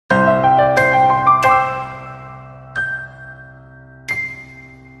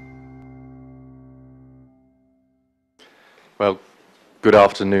Well, good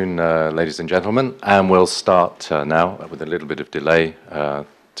afternoon, ladies and gentlemen, and we'll start now with a little bit of delay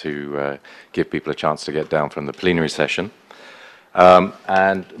to give people a chance to get down from the plenary session.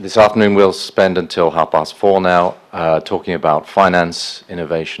 And this afternoon we'll spend until 4:30 now talking about finance,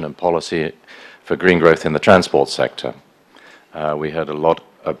 innovation and policy for green growth in the transport sector. We heard a lot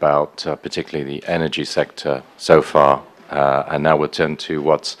about particularly the energy sector so far, and now we'll turn to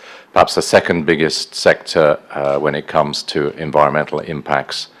what's perhaps the second biggest sector when it comes to environmental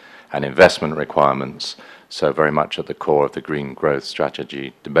impacts and investment requirements, so very much at the core of the green growth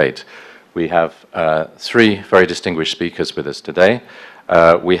strategy debate. We have three very distinguished speakers with us today.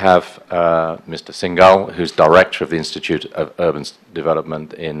 We have Mr. Singhal, who's Director of the Institute of Urban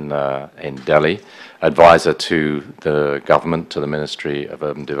Development in Delhi, advisor to the government, to the Ministry of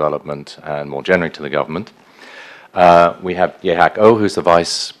Urban Development, and more generally to the government. We have Yehak Oh, who's the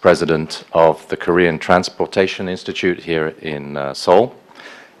Vice President of the Korean Transportation Institute here in Seoul.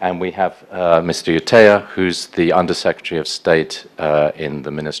 And we have Mr. Yuteya, who's the Undersecretary of State in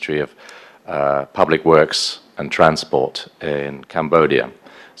the Ministry of Public Works and Transport in Cambodia.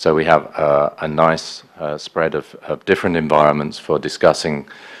 So we have a nice spread of different environments for discussing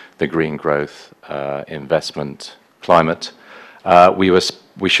the green growth, investment, climate.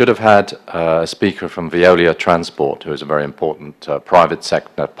 We should have had a speaker from Veolia Transport, who is a very important private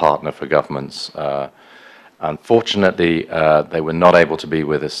sector partner for governments. Unfortunately, they were not able to be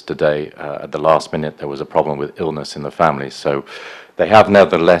with us today. At the last minute, there was a problem with illness in the family. So they have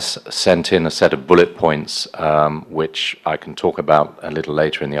nevertheless sent in a set of bullet points, which I can talk about a little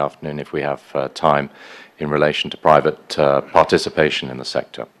later in the afternoon if we have time, in relation to private participation in the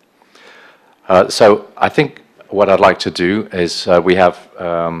sector. So I think what I'd like to do is we have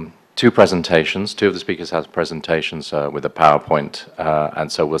two presentations. Two of the speakers have presentations with a PowerPoint,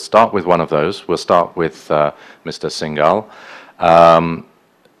 and so we'll start with one of those. We'll start with Mr. Singhal,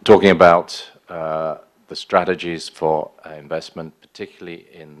 talking about the strategies for investment, particularly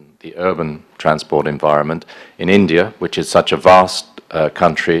in the urban transport environment. In India, which is such a vast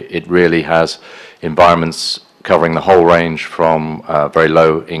country, it really has environments covering the whole range from very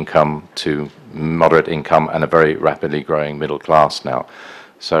low income to moderate income and a very rapidly growing middle class now.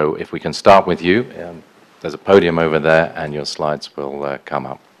 So if we can start with you, there's a podium over there and your slides will come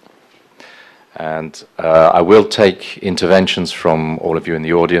up. And I will take interventions from all of you in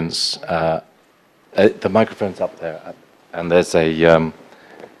the audience. The microphone's up there, and there's a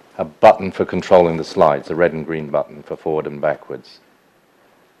button for controlling the slides, a red and green button for forward and backwards.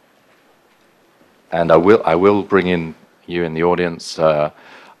 And I will bring in you in the audience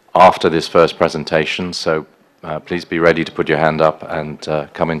after this first presentation, so please be ready to put your hand up and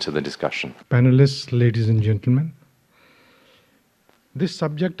come into the discussion. Panelists, ladies and gentlemen, this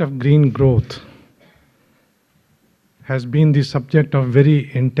subject of green growth has been the subject of very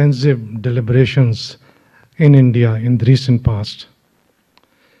intensive deliberations in India in the recent past.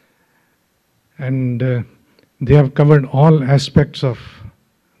 And they have covered all aspects of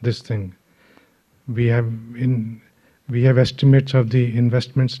this thing. We have estimates of the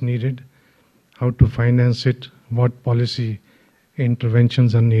investments needed, how to finance it, what policy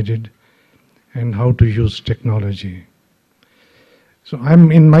interventions are needed, and how to use technology. So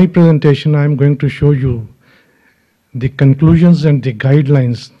in my presentation, I'm going to show you the conclusions and the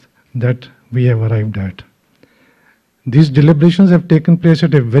guidelines that we have arrived at. These deliberations have taken place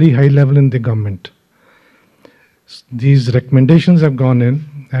at a very high level in the government. These recommendations have gone in,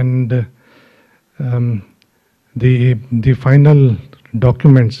 and the final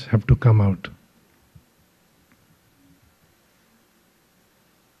documents have to come out.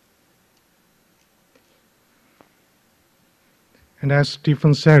 And as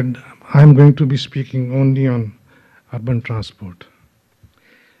Stephen said, I'm going to be speaking only on urban transport.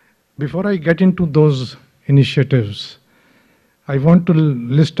 Before I get into those initiatives, I want to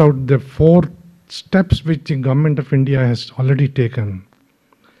list out the 4 steps which the Government of India has already taken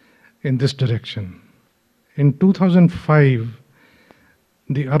in this direction. In 2005,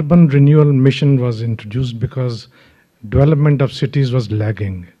 the Urban Renewal Mission was introduced because development of cities was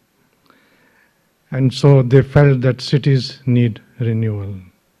lagging. And so they felt that cities need renewal.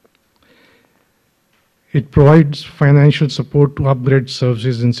 It provides financial support to upgrade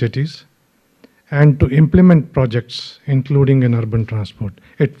services in cities and to implement projects, including in urban transport.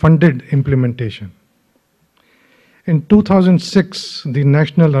 It funded implementation. In 2006, the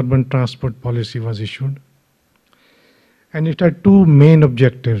National Urban Transport Policy was issued, and it had 2 main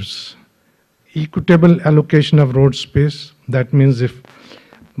objectives. Equitable allocation of road space, that means if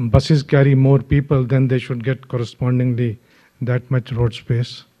buses carry more people, then they should get correspondingly that much road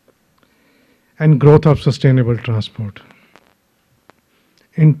space, and growth of sustainable transport.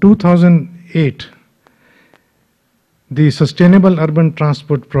 In 2008, the Sustainable Urban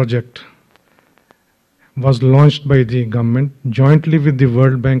Transport Project was launched by the government jointly with the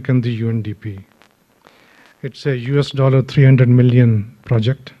World Bank and the UNDP. It's a US $300 million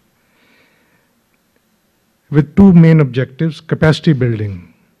project with two main objectives: capacity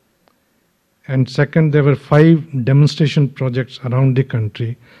building. And second, there were 5 demonstration projects around the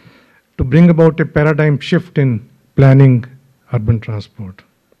country to bring about a paradigm shift in planning urban transport.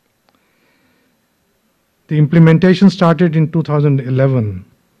 The implementation started in 2011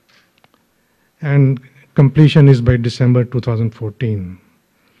 and completion is by December 2014.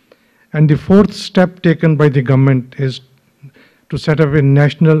 And the fourth step taken by the government is to set up a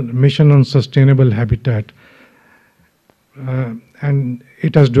national mission on sustainable habitat. And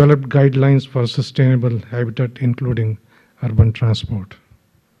it has developed guidelines for sustainable habitat, including urban transport.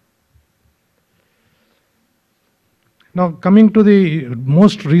 Now, coming to the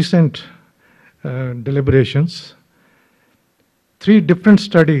most recent deliberations, 3 different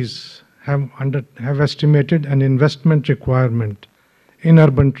studies have estimated an investment requirement in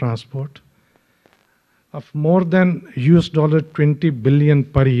urban transport of more than US $20 billion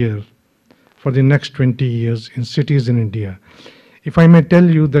per year for the next 20 years in cities in India. If I may tell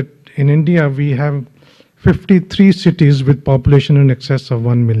you that in India we have 53 cities with population in excess of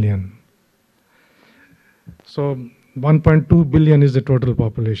 1 million. So 1.2 billion is the total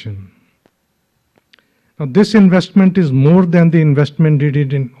population. Now this investment is more than the investment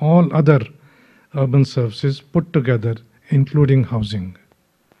needed in all other urban services put together, including housing.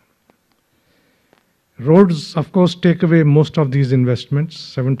 Roads, of course, take away most of these investments,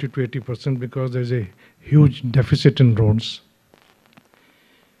 70 to 80%, because there's a huge deficit in roads.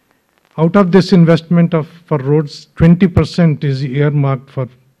 Out of this investment for roads, 20% is earmarked for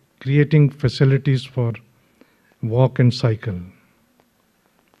creating facilities for walk and cycle.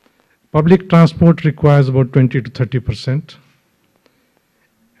 Public transport requires about 20 to 30%.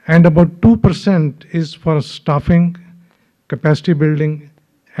 And about 2% is for staffing, capacity building,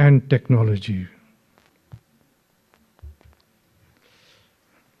 and technology.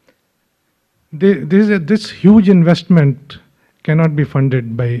 This huge investment cannot be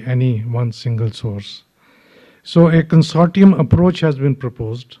funded by any one single source. So a consortium approach has been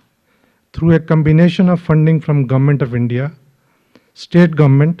proposed through a combination of funding from Government of India, state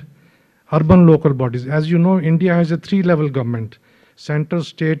government, urban local bodies. As you know, India has a 3-level government: center,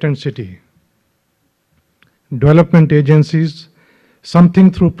 state, and city. Development agencies,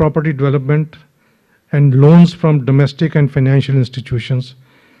 something through property development, and loans from domestic and financial institutions,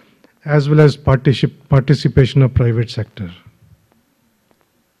 as well as participation of private sector.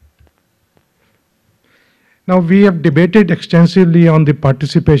 Now, we have debated extensively on the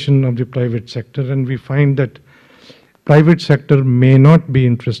participation of the private sector, and we find that private sector may not be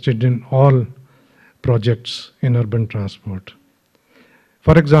interested in all projects in urban transport.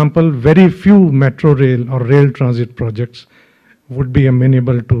 For example, very few metro rail or rail transit projects would be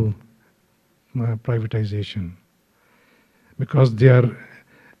amenable to privatization because they are,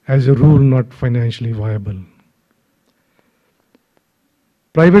 as a rule, not financially viable.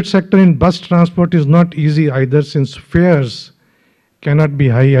 Private sector in bus transport is not easy either, since fares cannot be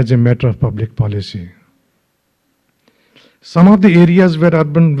high as a matter of public policy. Some of the areas where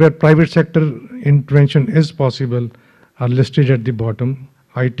private sector intervention is possible are listed at the bottom: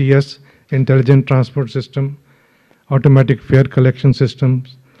 ITS, Intelligent Transport System, automatic fare collection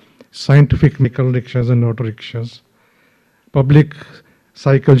systems, scientific vehicle rickshaws and auto rickshaws, public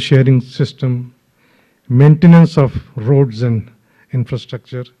cycle sharing system, maintenance of roads and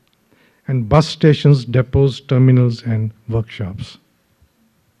infrastructure, and bus stations, depots, terminals, and workshops.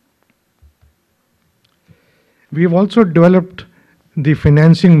 We have also developed the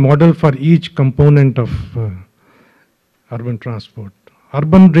financing model for each component of urban transport.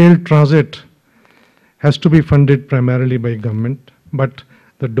 Urban rail transit has to be funded primarily by government, but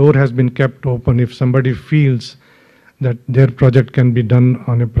the door has been kept open if somebody feels that their project can be done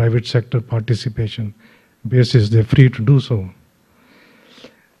on a private sector participation basis. They're free to do so.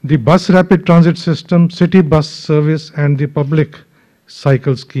 The bus rapid transit system, city bus service, and the public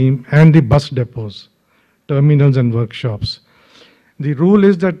cycle scheme, and the bus depots, terminals, and workshops. The rule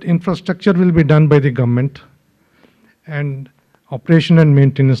is that infrastructure will be done by the government and operation and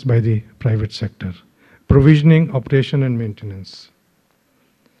maintenance by the private sector. Provisioning, operation, and maintenance.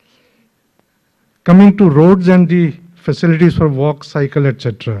 Coming to roads and the facilities for walk, cycle,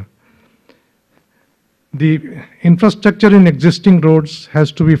 etc. The infrastructure in existing roads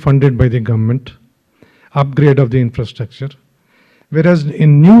has to be funded by the government, upgrade of the infrastructure, whereas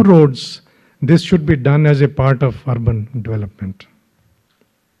in new roads, this should be done as a part of urban development.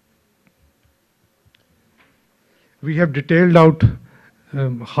 we have detailed out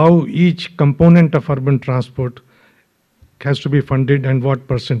how each component of urban transport has to be funded and what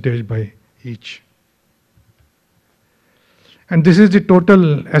percentage by each. And this is the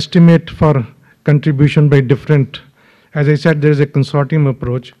total estimate for contribution by different. As I said, there is a consortium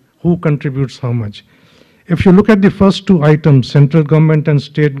approach. Who contributes how much? If you look at the first two items, central government and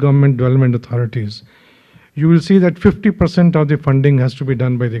state government development authorities, you will see that 50% of the funding has to be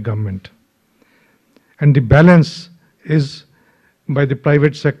done by the government. And the balance is by the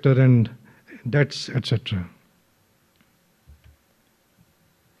private sector and debts, etc.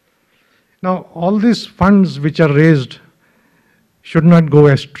 Now, all these funds which are raised should not go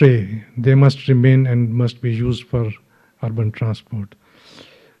astray. They must remain and must be used for urban transport.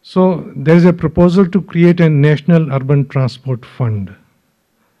 So there is a proposal to create a national urban transport fund.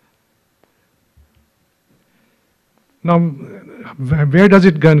 Now, where does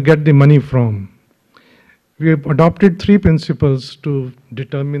it get the money from? We have adopted three principles to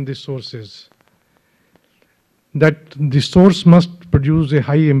determine the sources. That the source must produce a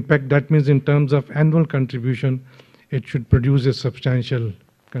high impact. That means in terms of annual contribution, it should produce a substantial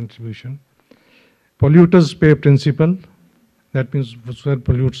contribution. Polluters pay principle. That means whoever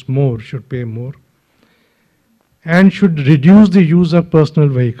pollutes more should pay more. And should reduce the use of personal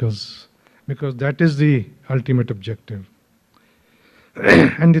vehicles, because that is the ultimate objective.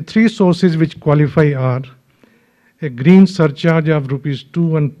 And the three sources which qualify are a green surcharge of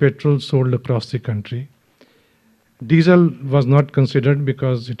 ₹2 on petrol sold across the country. Diesel was not considered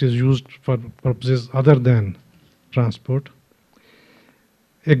because it is used for purposes other than transport.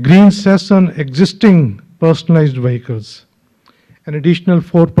 A green cess on existing personalized vehicles, an additional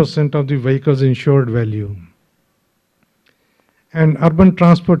 4% of the vehicle's insured value. And urban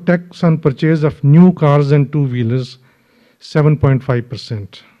transport tax on purchase of new cars and two-wheelers,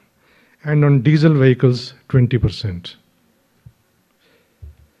 7.5%. And on diesel vehicles, 20%.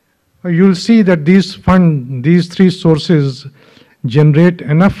 You'll see that these three sources generate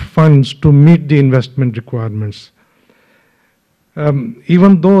enough funds to meet the investment requirements.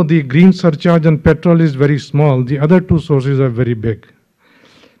 Even though the green surcharge on petrol is very small, the other two sources are very big.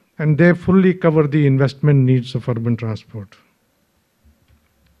 And they fully cover the investment needs of urban transport.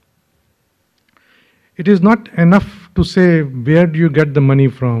 It is not enough to say where do you get the money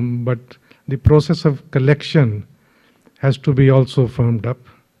from, but the process of collection has to be also firmed up.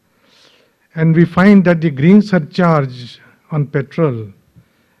 And we find that the green surcharge on petrol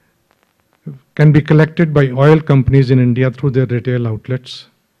can be collected by oil companies in India through their retail outlets,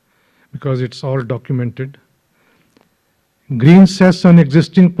 because it's all documented. Green cess on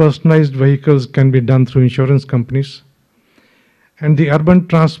existing personalized vehicles can be done through insurance companies. And the urban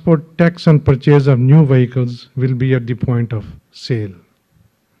transport tax on purchase of new vehicles will be at the point of sale.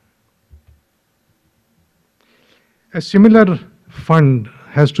 A similar fund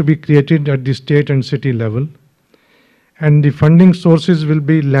has to be created at the state and city level, and the funding sources will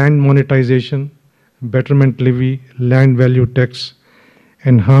be land monetization, betterment levy, land value tax,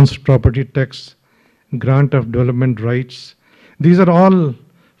 enhanced property tax, grant of development rights. These are all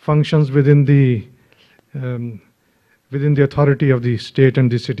functions within the authority of the state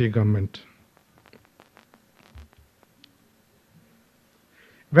and the city government.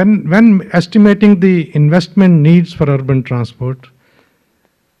 When estimating the investment needs for urban transport,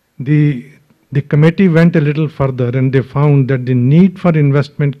 the committee went a little further and they found that the need for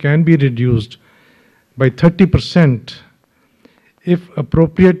investment can be reduced by 30% if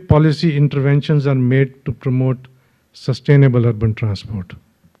appropriate policy interventions are made to promote sustainable urban transport.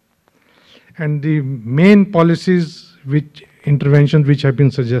 And the main policies interventions which have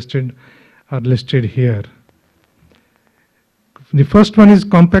been suggested are listed here. The first one is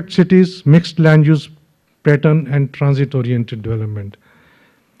compact cities, mixed land use pattern, and transit-oriented development.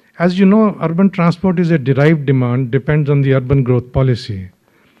 As you know, urban transport is a derived demand, depends on the urban growth policy.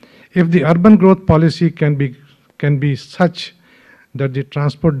 If the urban growth policy can be such that the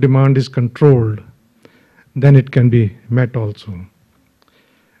transport demand is controlled, then it can be met also.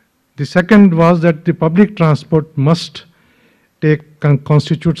 The second was that the public transport must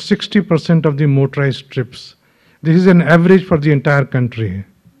constitute 60% of the motorized trips. This is an average for the entire country.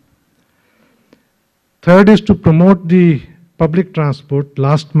 Third is to promote the public transport.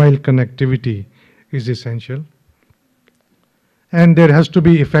 Last mile connectivity is essential. And there has to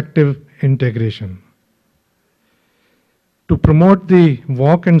be effective integration. To promote the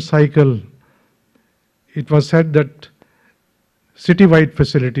walk and cycle, it was said that city-wide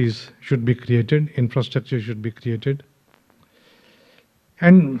facilities should be created, infrastructure should be created.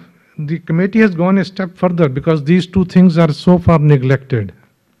 And the committee has gone a step further because these two things are so far neglected.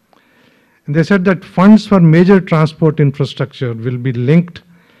 And they said that funds for major transport infrastructure will be linked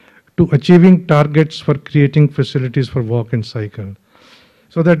to achieving targets for creating facilities for walk and cycle,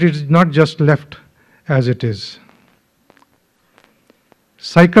 so that it is not just left as it is.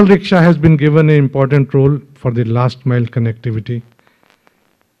 Cycle rickshaw has been given an important role for the last mile connectivity,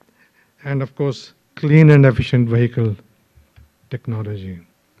 and of course, clean and efficient vehicle technology.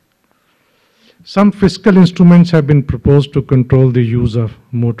 Some fiscal instruments have been proposed to control the use of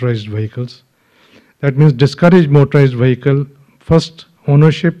motorized vehicles. That means discourage motorized vehicle, first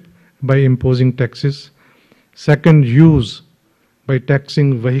ownership by imposing taxes, second use by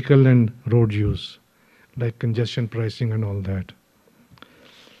taxing vehicle and road use, like congestion pricing and all that.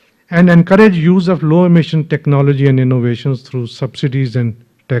 And encourage use of low emission technology and innovations through subsidies and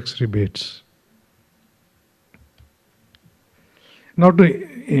tax rebates. Now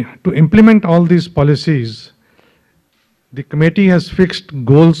to implement all these policies, the committee has fixed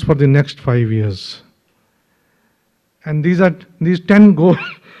goals for the next 5 years. And these 10 goals,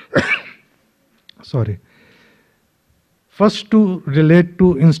 sorry. First, to relate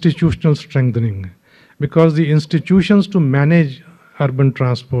to institutional strengthening, because the institutions to manage urban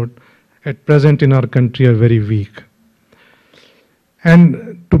transport at present in our country are very weak.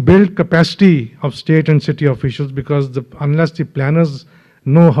 And to build capacity of state and city officials, because unless the planners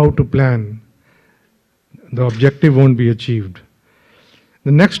know how to plan, the objective won't be achieved.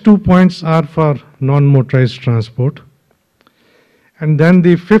 The next 2 points are for non-motorized transport. And then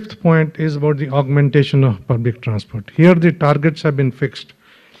the 5th point is about the augmentation of public transport. Here the targets have been fixed,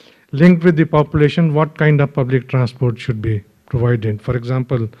 linked with the population, what kind of public transport should be provided. For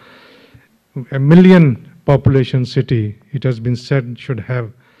example, 1 million population city, it has been said, should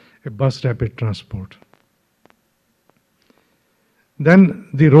have a bus rapid transport. Then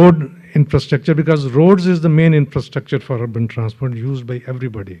the road infrastructure, because roads is the main infrastructure for urban transport used by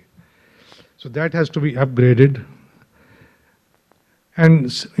everybody. So that has to be upgraded.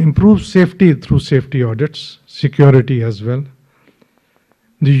 And improve safety through safety audits, security as well.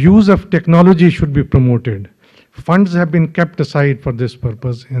 The use of technology should be promoted. Funds have been kept aside for this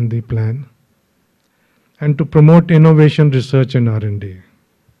purpose in the plan. And to promote innovation, research and R&D.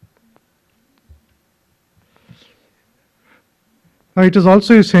 Now it is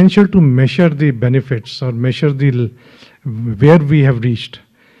also essential to measure the benefits or measure where we have reached.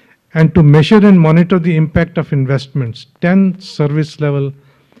 And to measure and monitor the impact of investments. 10 service level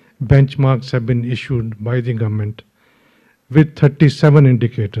benchmarks have been issued by the government with 37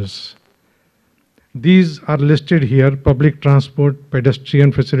 indicators. These are listed here: public transport,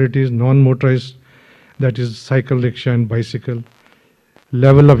 pedestrian facilities, non-motorized, that is cycle, rickshaw and bicycle,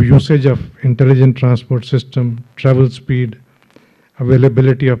 level of usage of intelligent transport system, travel speed,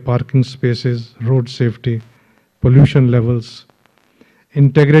 availability of parking spaces, road safety, pollution levels,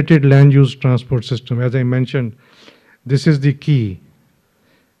 integrated land use transport system. As I mentioned, this is the key,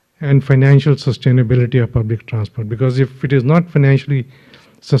 and financial sustainability of public transport, because if it is not financially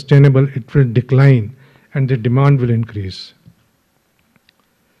sustainable, it will decline and the demand will increase.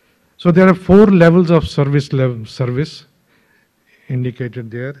 So there are 4 levels of service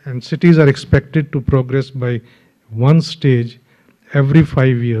indicated there, and cities are expected to progress by 1 stage every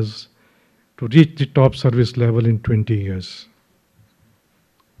 5 years to reach the top service level in 20 years.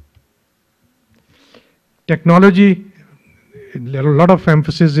 Technology, a lot of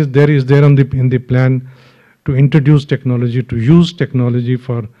emphasis is there in the plan to introduce technology, to use technology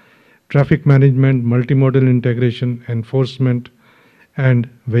for traffic management, multimodal integration, enforcement, and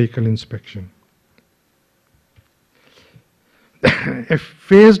vehicle inspection. A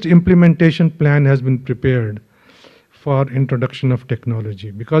phased implementation plan has been prepared for introduction of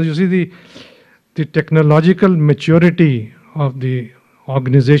technology, because you see the technological maturity of the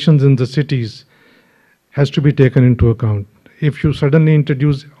organizations in the cities has to be taken into account. If you suddenly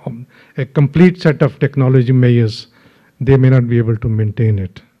introduce a complete set of technology measures, they may not be able to maintain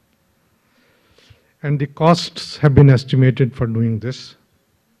it. And the costs have been estimated for doing this.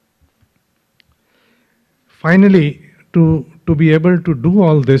 Finally, to be able to do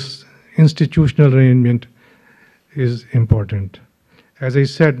all this, institutional arrangement is important. As I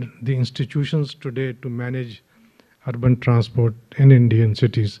said, the institutions today to manage urban transport in Indian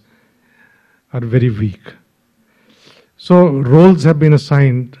cities are very weak. So roles have been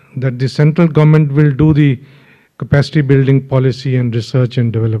assigned that the central government will do the capacity building policy and research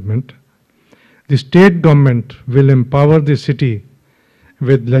and development. The state government will empower the city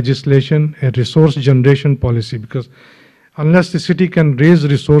with legislation and resource generation policy, because unless the city can raise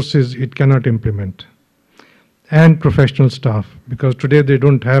resources, it cannot implement. And professional staff, because today they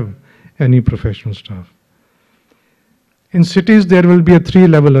don't have any professional staff. In cities, there will be a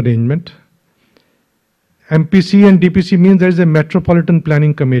 3-level arrangement. MPC and DPC means there is a Metropolitan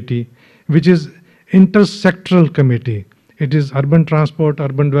Planning Committee, which is intersectoral committee. It is urban transport,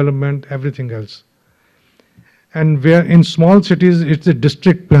 urban development, everything else. And where in small cities, it's a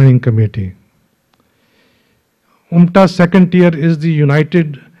district planning committee. UMTA's second tier is the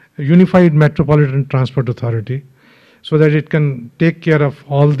Unified Metropolitan Transport Authority, so that it can take care of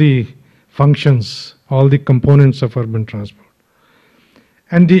all the functions, all the components of urban transport.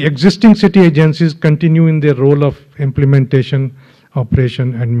 And the existing city agencies continue in their role of implementation,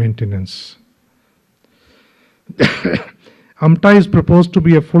 operation, and maintenance. UMTA is proposed to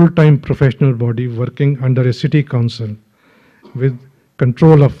be a full-time professional body working under a city council with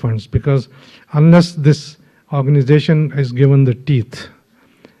control of funds, because unless this organization is given the teeth,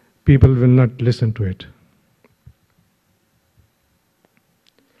 people will not listen to it.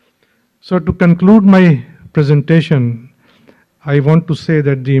 So to conclude my presentation, I want to say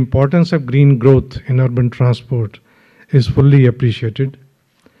that the importance of green growth in urban transport is fully appreciated,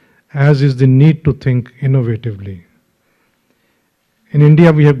 as is the need to think innovatively. In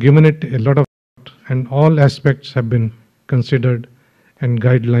India, we have given it a lot of thought, and all aspects have been considered and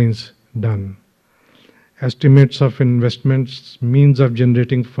guidelines done. Estimates of investments, means of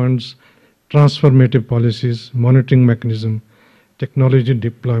generating funds, transformative policies, monitoring mechanism, technology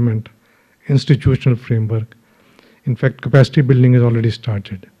deployment, institutional framework. In fact, capacity building has already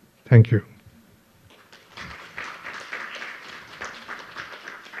started. Thank you.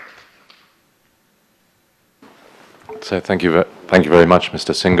 So thank you very much,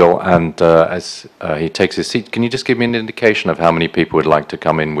 Mr. Singhal. And as he takes his seat, can you just give me an indication of how many people would like to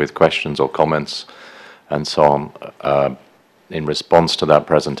come in with questions or comments and so on in response to that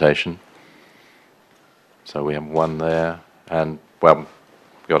presentation? So we have one there, and well,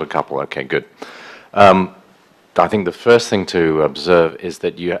 we've got a couple. Okay, good. I think the first thing to observe is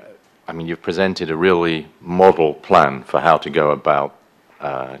that you've presented a really model plan for how to go about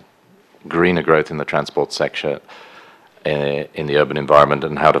greener growth in the transport sector in the urban environment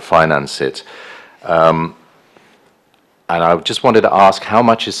and how to finance it. And I just wanted to ask how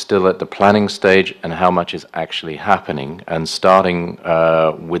much is still at the planning stage and how much is actually happening, and starting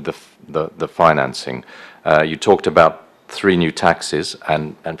with the financing. You talked about 3 new taxes,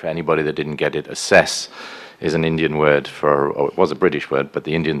 and for anybody that didn't get it, assess is an Indian word or it was a British word, but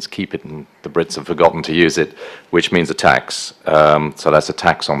the Indians keep it and the Brits have forgotten to use it, which means a tax. So that's a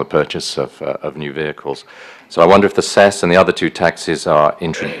tax on the purchase of new vehicles. So I wonder if the cess and the other 2 taxes are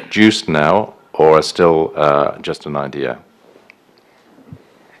introduced now or are still just an idea.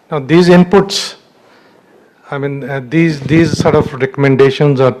 Now these inputs, these sort of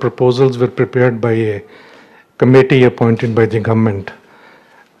recommendations or proposals were prepared by a committee appointed by the government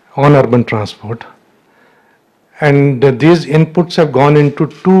on urban transport. And these inputs have gone into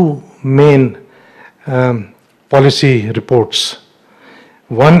 2 main policy reports.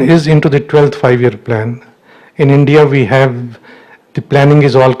 One is into the 12th 5-year plan. In India, we have the planning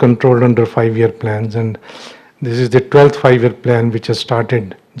is all controlled under 5-year plans, and this is the 12th 5-year plan which has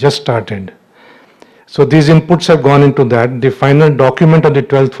just started. So these inputs have gone into that. The final document of the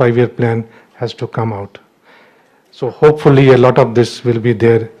 12th 5-year plan has to come out. So hopefully a lot of this will be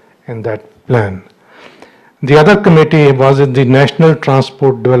there in that plan. The other committee was the National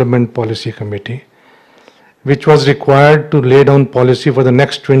Transport Development Policy Committee, which was required to lay down policy for the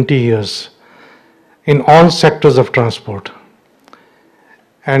next 20 years in all sectors of transport.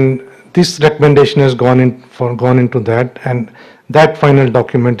 And this recommendation has gone into that, and that final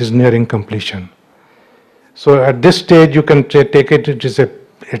document is nearing completion. So at this stage, you can take it,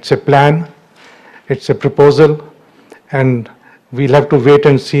 it's a plan, it's a proposal, and we'll have to wait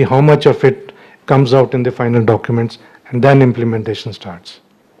and see how much of it comes out in the final documents, and then implementation starts.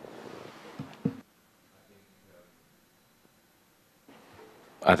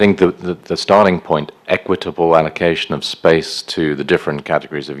 I think the starting point, equitable allocation of space to the different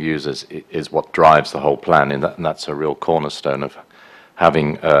categories of users, is what drives the whole plan, and that's a real cornerstone of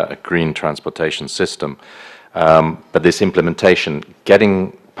having a green transportation system. But this implementation,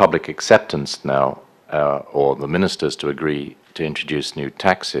 getting public acceptance now, or the ministers to agree to introduce new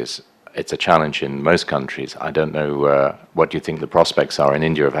taxes, it's a challenge in most countries. I don't know what you think the prospects are in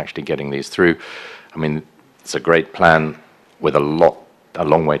India of actually getting these through. I mean, it's a great plan with a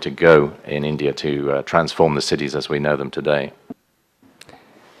long way to go in India to transform the cities as we know them today.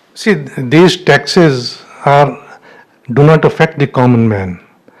 See, these taxes do not affect the common man.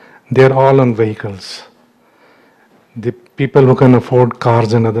 They're all on vehicles. The people who can afford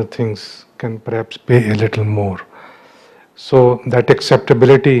cars and other things can perhaps pay a little more. So that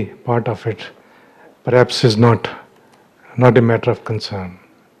acceptability part of it perhaps is not a matter of concern.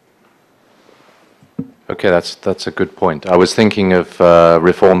 Okay, that's a good point. I was thinking of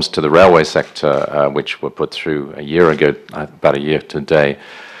reforms to the railway sector, which were put through a year ago, about a year today,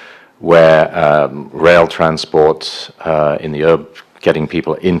 where rail transport in the getting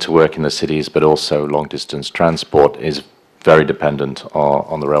people into work in the cities, but also long-distance transport is very dependent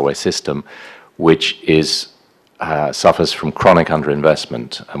on the railway system, which is suffers from chronic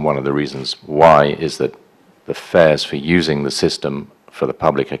underinvestment. And one of the reasons why is that the fares for using the system for the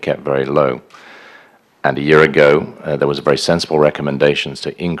public are kept very low. And a year ago, there was a very sensible recommendations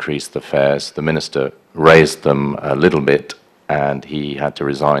to increase the fares. The minister raised them a little bit, and he had to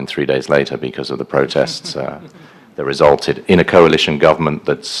resign 3 days later because of the protests that resulted in a coalition government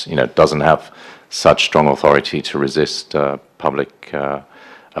that's, doesn't have such strong authority to resist public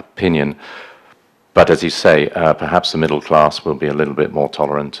opinion. But as you say, perhaps the middle class will be a little bit more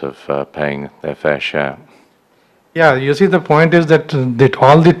tolerant of paying their fair share. Yeah, you see, the point is that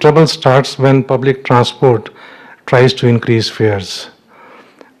all the trouble starts when public transport tries to increase fares,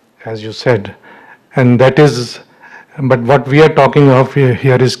 as you said. And that is, but what we are talking of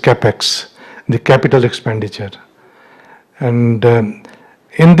here is CapEx, the capital expenditure. And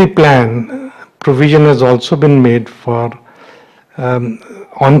in the plan, provision has also been made for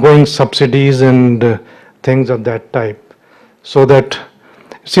ongoing subsidies and things of that type. So that,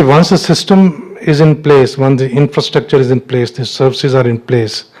 see, once the system is in place, once the infrastructure is in place, the services are in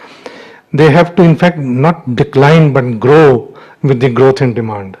place, they have to in fact not decline but grow with the growth in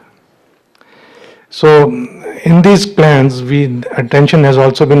demand. So in these plans, attention has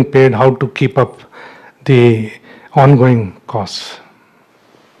also been paid how to keep up the ongoing costs.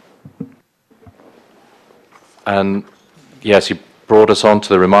 And yes, you brought us on to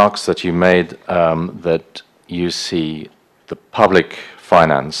the remarks that you made that you see the public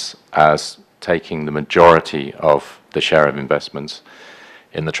finance as taking the majority of the share of investments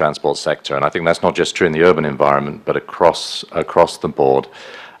in the transport sector. And I think that's not just true in the urban environment, but across the board,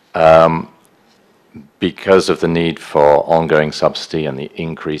 because of the need for ongoing subsidy and the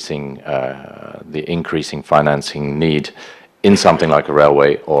increasing financing need in something like a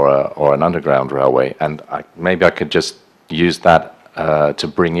railway or an underground railway. And maybe I could just use that to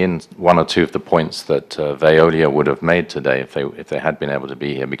bring in one or two of the points that Veolia would have made today if they had been able to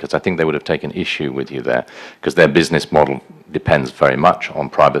be here, because I think they would have taken issue with you there, because their business model depends very much on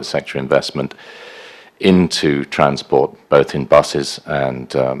private sector investment into transport, both in buses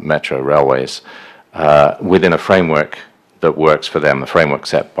and metro railways, within a framework that works for them, the framework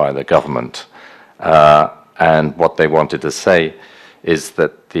set by the government. And what they wanted to say is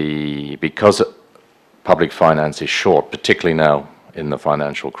that because public finance is short, particularly now in the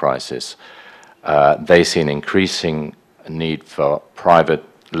financial crisis, they see an increasing need for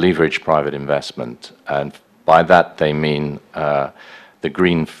leveraged private investment. And by that they mean the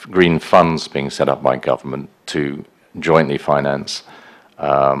green funds being set up by government to jointly finance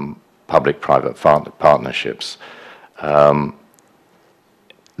public-private partnerships.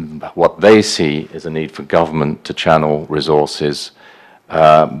 What they see is a need for government to channel resources,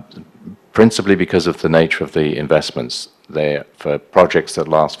 principally because of the nature of the investments. They're for projects that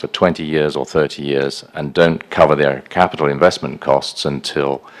last for 20 years or 30 years and don't cover their capital investment costs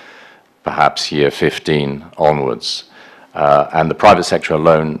until perhaps year 15 onwards. And the private sector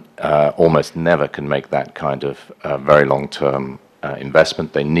alone almost never can make that kind of very long-term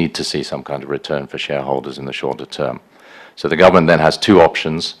investment. They need to see some kind of return for shareholders in the shorter term. So the government then has two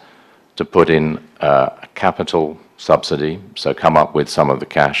options: to put in a capital subsidy, so come up with some of the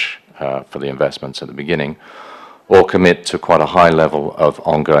cash for the investments at the beginning, or commit to quite a high level of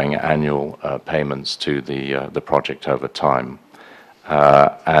ongoing annual payments to the project over time.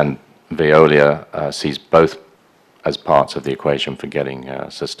 And Veolia sees both as parts of the equation for getting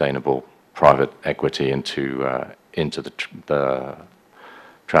sustainable private equity into the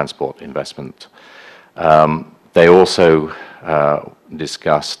transport investment. They also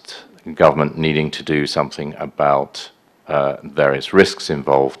discussed government needing to do something about various risks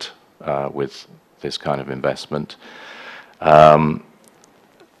involved with this kind of investment, covering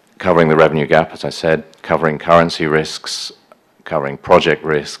the revenue gap, as I said, covering currency risks, covering project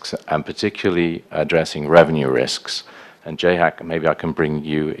risks, and particularly addressing revenue risks. And Jayhak, maybe I can bring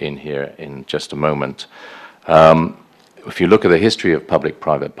you in here in just a moment. If you look at the history of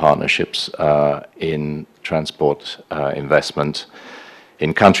public-private partnerships in transport investment,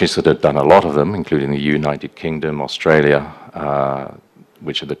 in countries that have done a lot of them, including the United Kingdom, Australia,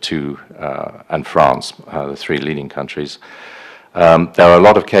 which are the two, and France, the three leading countries, there are a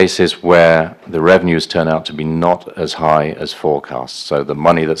lot of cases where the revenues turn out to be not as high as forecast. So the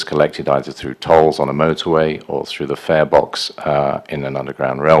money that's collected either through tolls on a motorway or through the fare box in an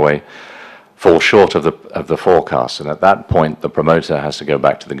underground railway fall short of the forecast. And at that point, the promoter has to go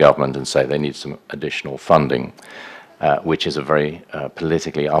back to the government and say they need some additional funding, which is a very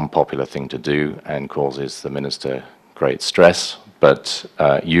politically unpopular thing to do and causes the minister great stress. But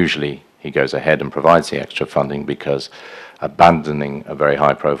usually he goes ahead and provides the extra funding because abandoning a very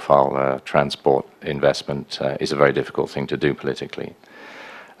high-profile transport investment is a very difficult thing to do politically.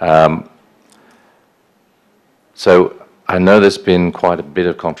 So I know there's been quite a bit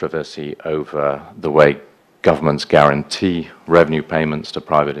of controversy over the way governments guarantee revenue payments to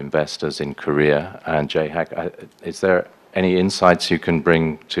private investors in Korea and JHAC. Is there any insights you can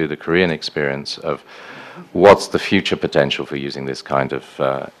bring to the Korean experience of what's the future potential for using this kind of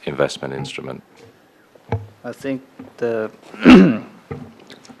investment instrument? I think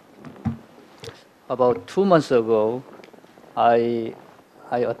about 2 months ago, I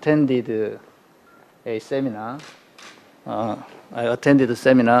attended a seminar.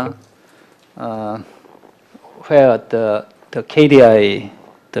 Where the KDI,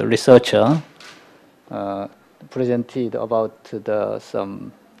 the researcher, presented about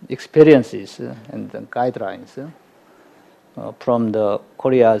some experiences and the guidelines from the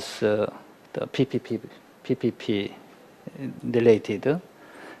Korea's the PPP related.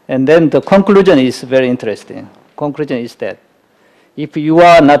 And then the conclusion is very interesting. Conclusion is that if you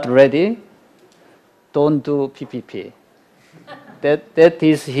are not ready, don't do PPP. That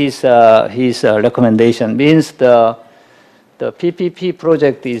is his recommendation. Means the PPP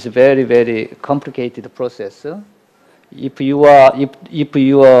project is very complicated process. If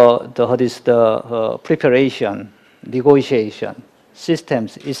the preparation, negotiation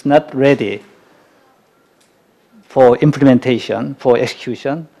systems is not ready for implementation, for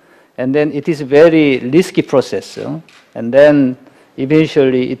execution, and then it is a very risky process, and then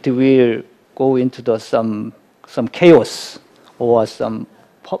eventually it will go into some chaos or some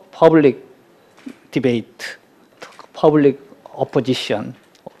public debate, public opposition,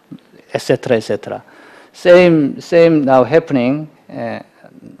 etc., etc. Same now happening,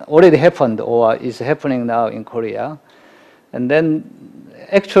 already happened or is happening now in Korea. And then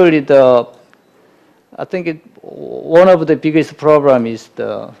actually I think one of the biggest problem is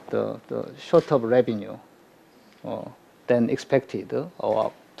the short of revenue than expected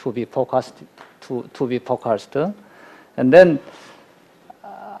or to be forecasted. And then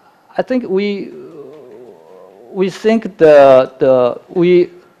I think we think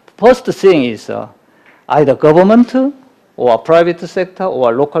first thing is either government or private sector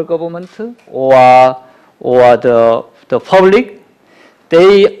or local government or the public,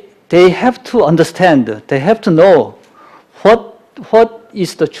 they have to understand, they have to know what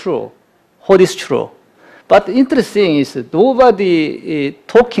is the true, what is true. But interesting is nobody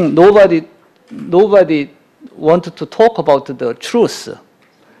wanted to talk about the truth,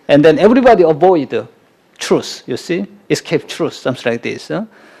 and then everybody avoid truth. You see, escape truth, something like this.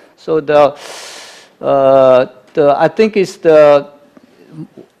 So I think it's the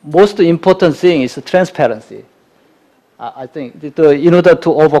most important thing is transparency. I think in order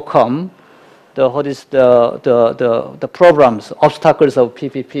to overcome the problems, obstacles of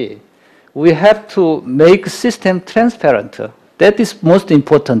PPP, we have to make system transparent. That is most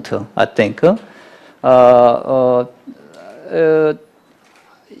important, I think.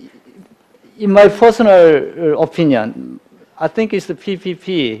 In my personal opinion, I think it's the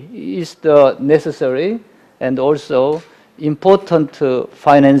PPP is the necessary and also important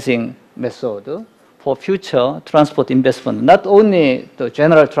financing method for future transport investment, not only the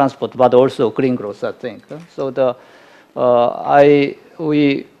general transport but also green growth, I think. So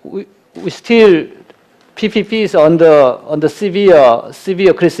we still PPP is under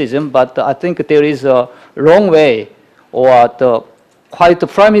severe criticism, but I think there is a long way or quite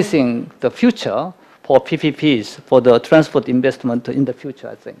promising the future for PPPs for the transport investment in the future,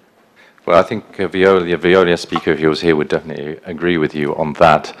 I think. Well, I think Veolia speaker, if he was here, would definitely agree with you on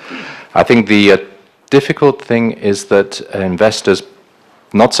that. I think the difficult thing is that investors,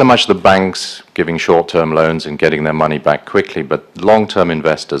 not so much the banks giving short-term loans and getting their money back quickly, but long-term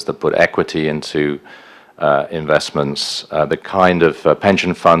investors that put equity into investments, the kind of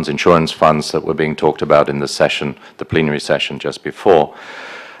pension funds, insurance funds that were being talked about in the session, the plenary session just before,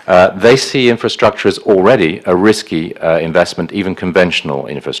 they see infrastructure as already a risky investment, even conventional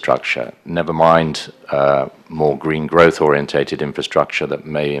infrastructure, never mind more green growth-orientated infrastructure that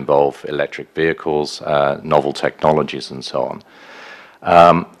may involve electric vehicles, novel technologies, and so on.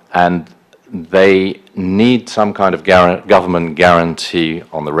 And they need some kind of government guarantee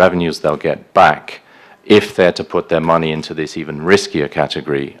on the revenues they'll get back if they're to put their money into this even riskier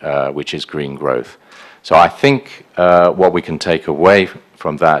category, which is green growth. So I think what we can take away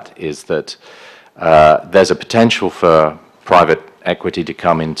from that is that there's a potential for private equity to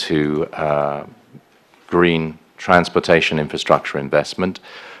come into green transportation infrastructure investment,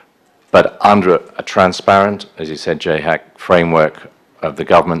 but under a transparent, as you said, JHAC, framework of the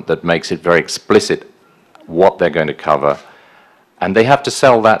government that makes it very explicit what they're going to cover. And they have to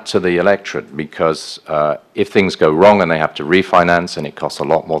sell that to the electorate, because if things go wrong and they have to refinance and it costs a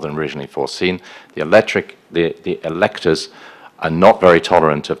lot more than originally foreseen, the electors are not very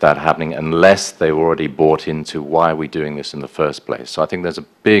tolerant of that happening unless they've already bought into why are we doing this in the first place. So I think there's a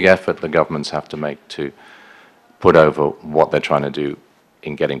big effort the governments have to make to put over what they're trying to do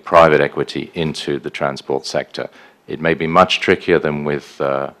in getting private equity into the transport sector. It may be much trickier than with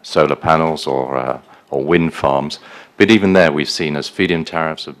solar panels or wind farms, but even there we've seen as feed-in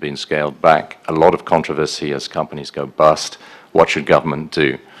tariffs have been scaled back, a lot of controversy as companies go bust. What should government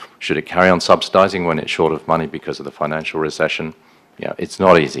do? Should it carry on subsidizing when it's short of money because of the financial recession? Yeah, it's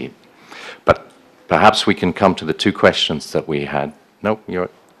not easy. But perhaps we can come to the two questions that we had. Nope,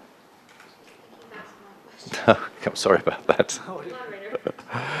 you're... I'm sorry about that.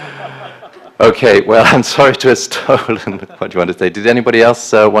 Okay, well, I'm sorry to have stolen what you wanted to say. Did anybody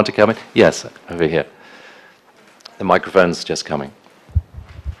else want to come in? Yes, over here. The microphone's just coming.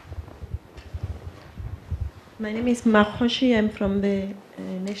 My name is Mahoshi. I'm from the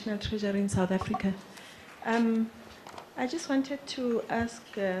National Treasury in South Africa. I just wanted to ask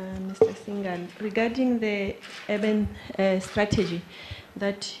Mr. Singhal regarding the urban strategy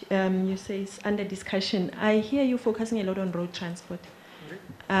that you say is under discussion. I hear you focusing a lot on road transport.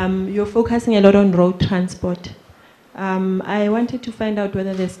 You're focusing a lot on road transport. I wanted to find out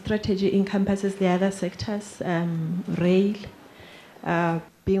whether the strategy encompasses the other sectors, rail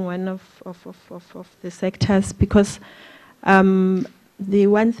being one of the sectors, because the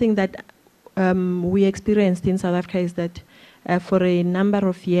one thing that we experienced in South Africa is that for a number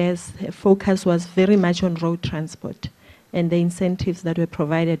of years, focus was very much on road transport, and the incentives that were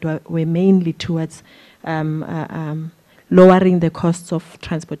provided were mainly towards lowering the costs of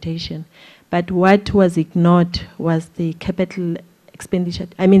transportation. But what was ignored was the capital expenditure,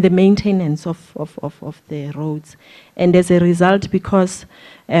 I mean the maintenance of the roads. And as a result, because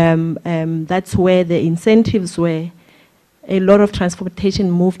that's where the incentives were, a lot of transportation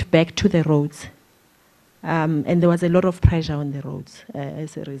moved back to the roads. And there was a lot of pressure on the roads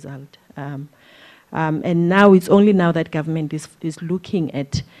as a result. And now it's only now that government is looking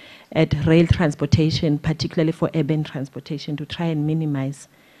at rail transportation, particularly for urban transportation, to try and minimize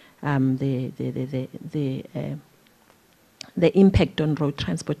the impact on road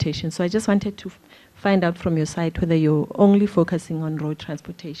transportation. So I just wanted to find out from your side whether you're only focusing on road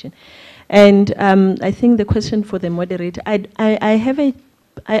transportation. And I think the question for the moderator, I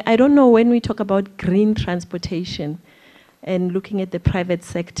don't know, when we talk about green transportation and looking at the private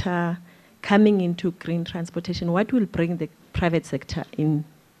sector coming into green transportation, what will bring the private sector in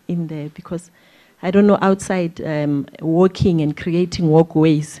there? Because I don't know, outside walking and creating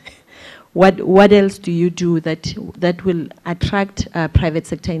walkways, what else do you do that will attract private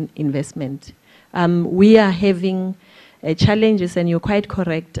sector investment? We are having challenges, and you're quite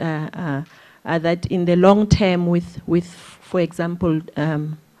correct, that in the long term with for example,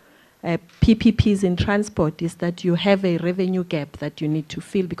 PPPs in transport, is that you have a revenue gap that you need to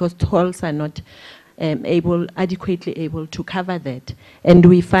fill because tolls are not adequately able to cover that. And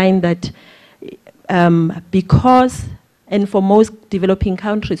we find that because, and for most developing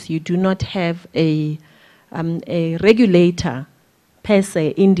countries, you do not have a regulator per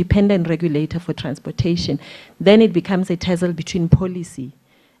se, independent regulator for transportation, then it becomes a tussle between policy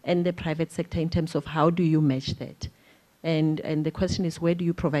and the private sector in terms of how do you match that. And the question is, where do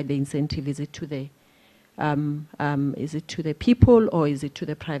you provide the incentive? Is it to the people, or is it to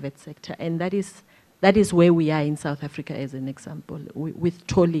the private sector? And that is where we are in South Africa, as an example, with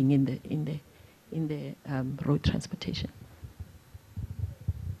tolling in the road transportation.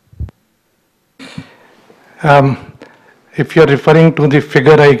 If you're referring to the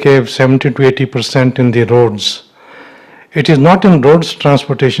figure I gave, 70 to 80% in the roads, it is not in roads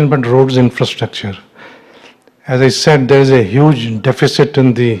transportation, but roads infrastructure. As I said, there is a huge deficit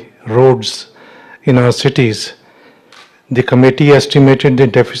in the roads in our cities. The committee estimated the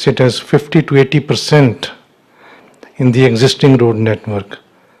deficit as 50 to 80% in the existing road network.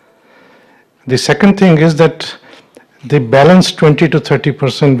 The second thing is that the balance 20 to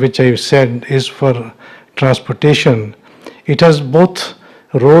 30%, which I said is for transportation, it has both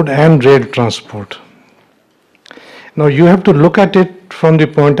road and rail transport. Now you have to look at it from the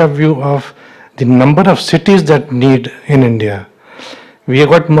point of view of the number of cities that need in India. We have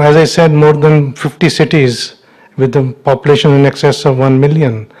got, as I said, more than 50 cities with a population in excess of 1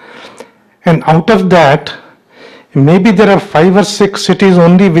 million. And out of that, maybe there are 5 or 6 cities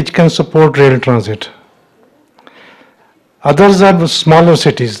only which can support rail transit. Others are smaller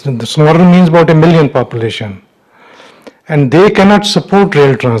cities. The smaller means about 1 million population. And they cannot support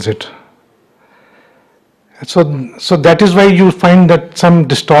rail transit. So that is why you find that some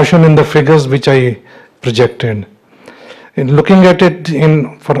distortion in the figures which I projected. In looking at it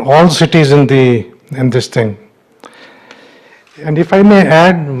for all cities in this thing. And if I may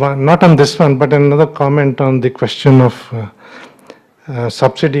add, not on this one, but another comment on the question of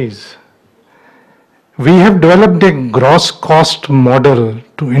subsidies. We have developed a gross cost model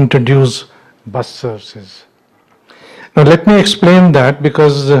to introduce bus services. Now let me explain that,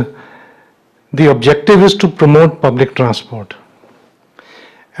 because the objective is to promote public transport.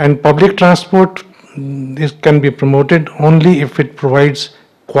 And public transport can be promoted only if it provides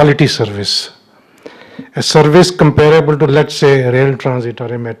quality service. A service comparable to, let's say, a rail transit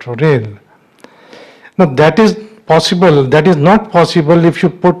or a metro rail. Now that is possible. That is not possible if you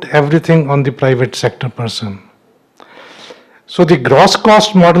put everything on the private sector person. So the gross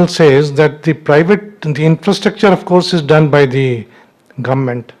cost model says that the infrastructure, of course, is done by the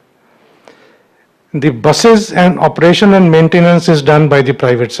government. The buses and operation and maintenance is done by the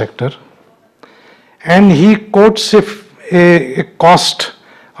private sector. And he quotes a cost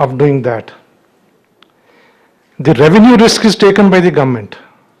of doing that. The revenue risk is taken by the government.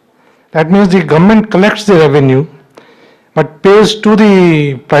 That means the government collects the revenue, but pays to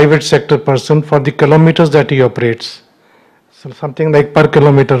the private sector person for the kilometers that he operates. So something like per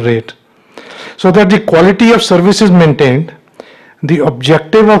kilometer rate. So that the quality of service is maintained, the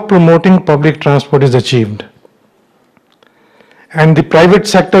objective of promoting public transport is achieved. And the private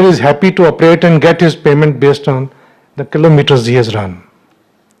sector is happy to operate and get his payment based on the kilometers he has run.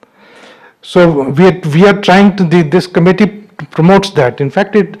 So we are trying to, this committee promotes that. In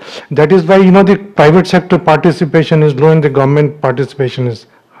fact, that is why, the private sector participation is low and the government participation is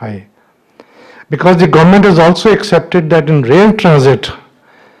high. Because the government has also accepted that in rail transit,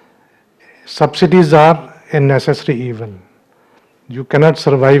 subsidies are a necessary evil. You cannot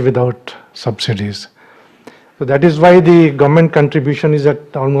survive without subsidies. So that is why the government contribution is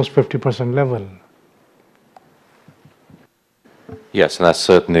at almost 50% level. Yes, and that's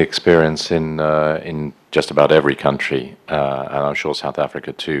certainly experience in just about every country, and I'm sure South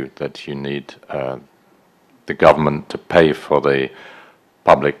Africa too, that you need the government to pay for the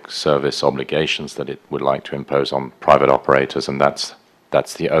public service obligations that it would like to impose on private operators, and that's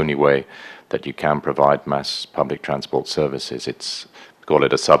the only way that you can provide mass public transport services. It's, call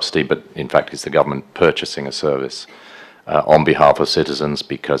it a subsidy, but in fact it's the government purchasing a service on behalf of citizens,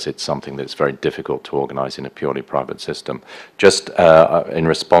 because it's something that's very difficult to organize in a purely private system. Just in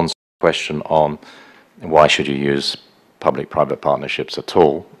response to the question on why should you use public-private partnerships at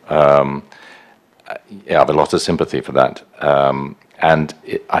all, yeah, I have a lot of sympathy for that.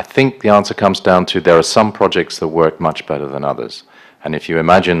 I think the answer comes down to there are some projects that work much better than others. And if you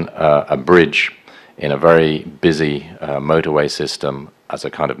imagine a bridge in a very busy motorway system as a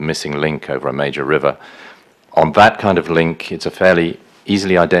kind of missing link over a major river, on that kind of link, it's a fairly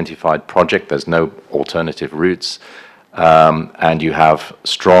easily identified project. There's no alternative routes, and you have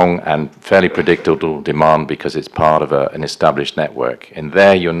strong and fairly predictable demand because it's part of an established network. In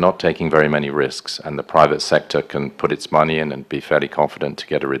there, you're not taking very many risks, and the private sector can put its money in and be fairly confident to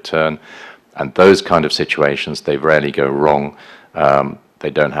get a return. And those kind of situations, they rarely go wrong. They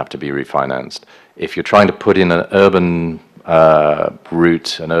don't have to be refinanced. If you're trying to put in an urban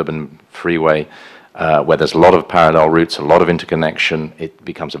route, an urban freeway, where there's a lot of parallel routes, a lot of interconnection, it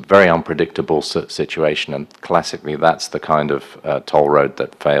becomes a very unpredictable situation, and classically that's the kind of toll road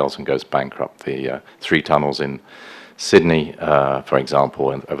that fails and goes bankrupt. The 3 tunnels in Sydney, for example,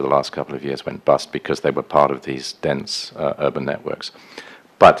 over the last couple of years went bust because they were part of these dense urban networks.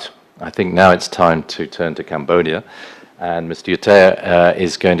 But I think now it's time to turn to Cambodia, and Mr. Utea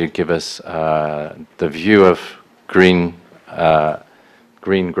is going to give us the view of green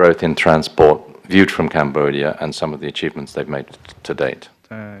growth in transport viewed from Cambodia and some of the achievements they've made to date.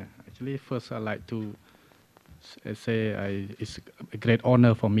 Actually, first I'd like to say it's a great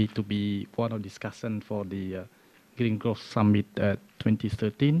honor for me to be part of discussion for the Green Growth Summit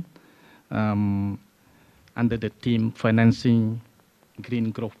 2013 under the theme Financing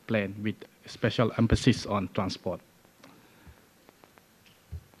Green Growth Plan with special emphasis on transport.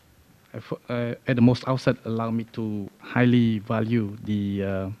 At the most outset, allow me to highly value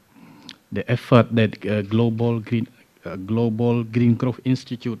the effort that Global Green Growth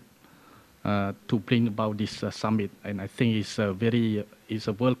Institute to bring about this summit, and I think it's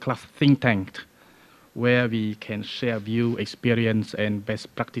a world-class think tank where we can share view, experience, and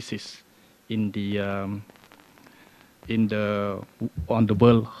best practices in the on the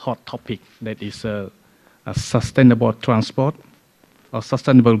world hot topic that is a sustainable transport, or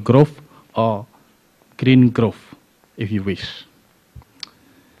sustainable growth, or green growth, if you wish.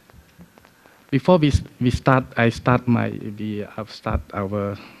 Before we start,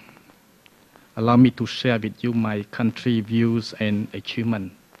 allow me to share with you my country views and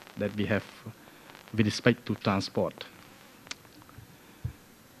achievement that we have with respect to transport.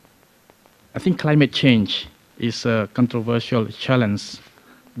 I think climate change is a controversial challenge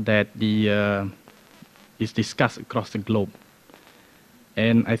that is discussed across the globe.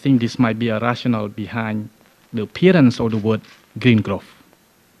 And I think this might be a rationale behind the appearance of the word green growth.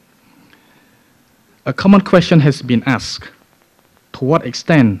 A common question has been asked: to what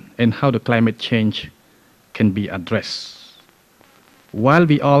extent and how the climate change can be addressed? While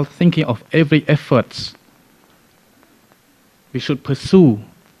we are thinking of every effort we should pursue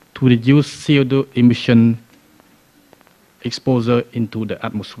to reduce CO2 emission exposure into the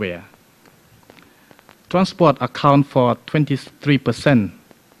atmosphere, transport accounts for 23%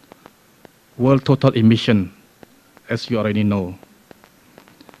 world total emission, as you already know.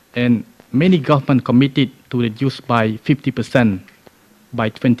 And many governments committed to reduce by 50% by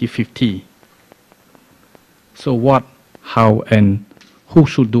 2050. So what, how, and who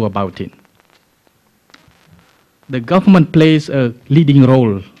should do about it? The government plays a leading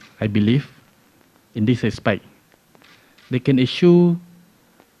role, I believe, in this aspect. They can issue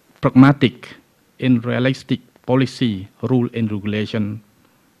pragmatic and realistic policy, rule, and regulation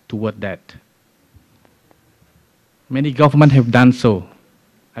toward that. Many governments have done so.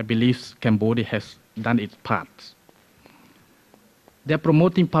 I believe Cambodia has done its part. They're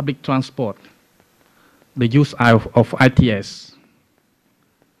promoting public transport, the use of ITS,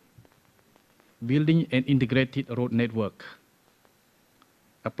 building an integrated road network,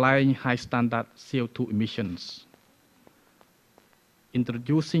 applying high standard CO2 emissions,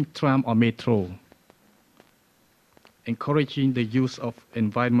 introducing tram or metro, encouraging the use of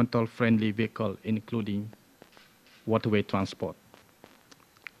environmental friendly vehicles, including waterway transport.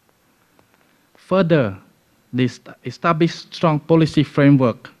 Further, they establish strong policy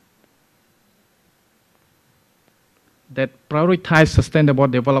framework that prioritize sustainable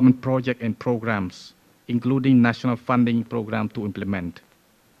development projects and programs, including national funding program to implement.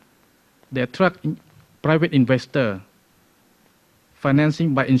 They attract private investor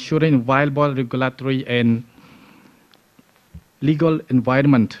financing by ensuring viable regulatory and legal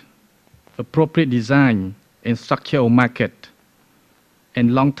environment, appropriate design and structure of market,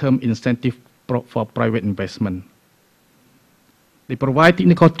 and long-term incentive for private investment. They provide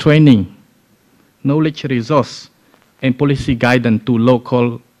technical training, knowledge resource, and policy guidance to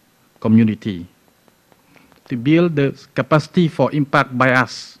local community to build the capacity for impact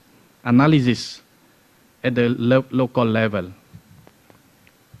bias analysis at the local level,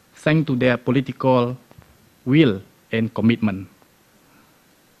 thanks to their political will and commitment.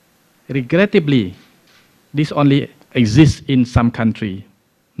 Regrettably, this only exists in some countries,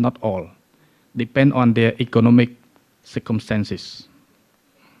 not all, depend on their economic circumstances.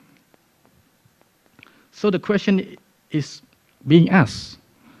 So the question is being asked,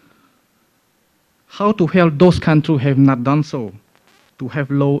 how to help those countries who have not done so to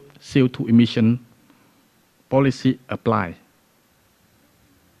have low CO2 emission policy apply?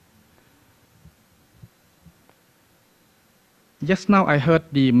 Just now I heard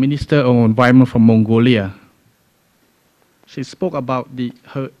the Minister of Environment from Mongolia. She spoke about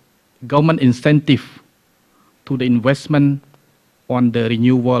her government incentive to the investment on the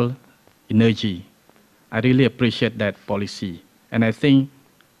renewable energy. I really appreciate that policy. And I think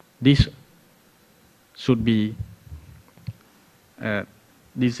this should be,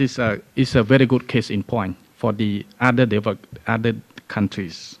 this is a very good case in point for the other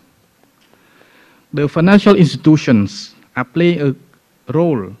countries. The financial institutions are playing a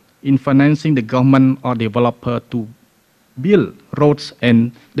role in financing the government or developer to build roads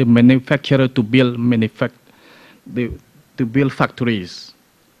and the manufacturer to build factories.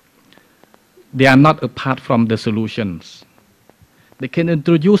 They are not apart from the solutions. They can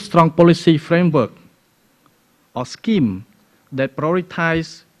introduce strong policy framework or scheme that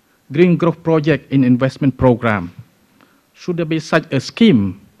prioritize green growth project in investment program. Should there be such a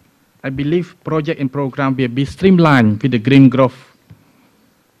scheme, I believe project and program will be streamlined with the green growth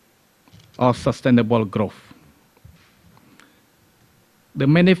or sustainable growth. The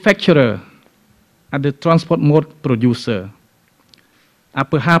manufacturer and the transport mode producer are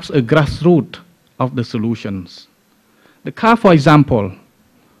perhaps a grassroots of the solutions. The car, for example,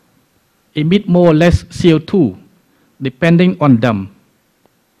 emit more or less CO2 depending on them.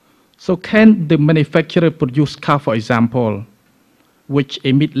 So can the manufacturer produce car, for example, which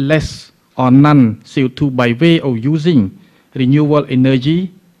emit less or none CO2 by way of using renewable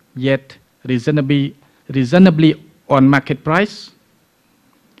energy, yet reasonably on market price?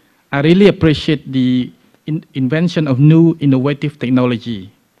 I really appreciate the invention of new innovative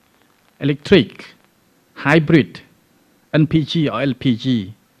technology, electric, hybrid, NPG or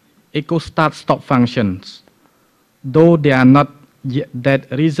LPG, eco start-stop functions, though they are not yet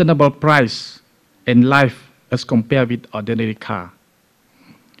that reasonable price in life as compared with ordinary car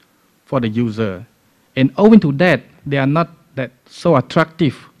for the user. And owing to that, they are not that so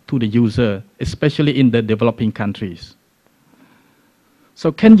attractive to the user, especially in the developing countries.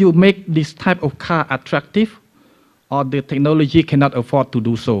 So can you make this type of car attractive, or the technology cannot afford to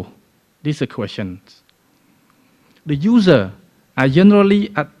do so? This is a question. The user are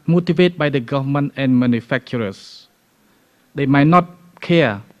generally motivated by the government and manufacturers. They might not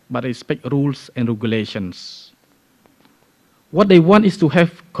care, but respect rules and regulations. What they want is to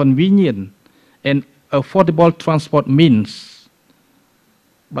have convenient and affordable transport means.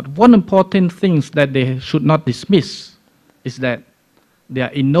 But one important thing that they should not dismiss is that they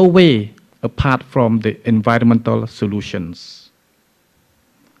are in no way apart from the environmental solutions.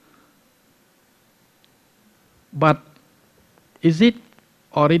 But is it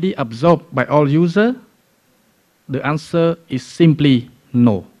already absorbed by all users? The answer is simply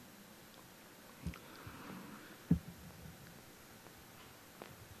no.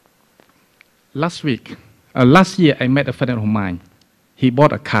 Last year, I met a friend of mine. He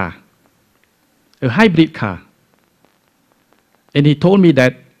bought a car, a hybrid car. And he told me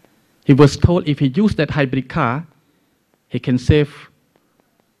that he was told if he used that hybrid car, he can save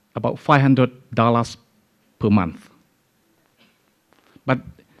about $500 per month. But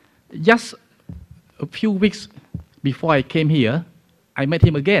just a few weeks before I came here, I met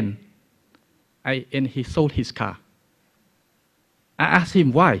him again, and he sold his car. I asked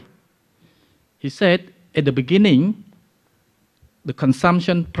him why. He said at the beginning, the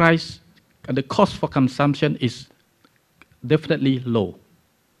consumption price, the cost for consumption is definitely low.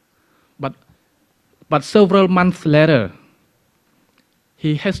 But several months later,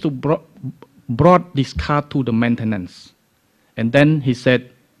 he has to brought this car to the maintenance. And then he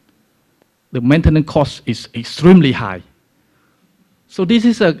said, the maintenance cost is extremely high. So this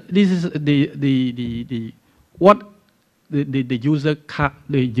is what the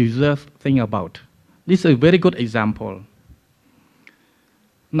user think about. This is a very good example.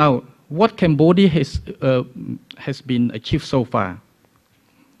 Now, what Cambodia has been achieved so far?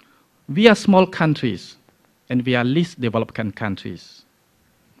 We are small countries, and we are least developed countries.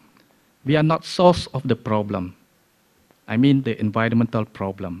 We are not source of the problem. I mean the environmental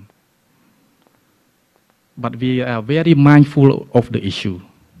problem. But we are very mindful of the issue.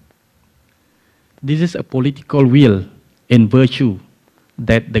 This is a political will and virtue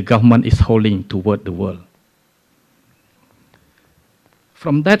that the government is holding toward the world.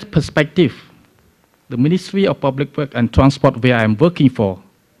 From that perspective, the Ministry of Public Works and Transport, where I am working for,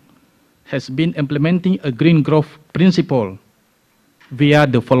 has been implementing a green growth principle via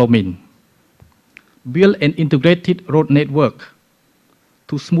the following: build an integrated road network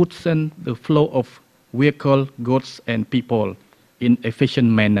to smoothen the flow of vehicle, goods, and people in efficient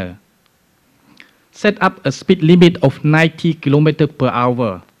manner. Set up a speed limit of 90 km per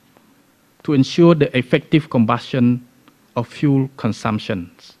hour to ensure the effective combustion of fuel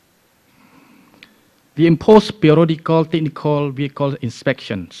consumptions. We impose periodical technical vehicle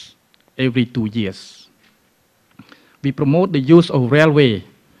inspections every 2 years. We promote the use of railway,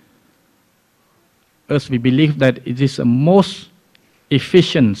 as we believe that it is the most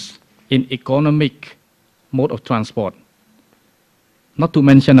efficient in economic mode of transport. Not to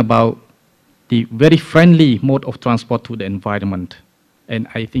mention about the very friendly mode of transport to the environment, and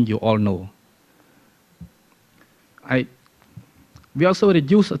I think you all know. We also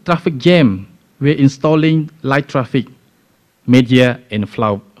reduce a traffic jam. We're installing light traffic, media, and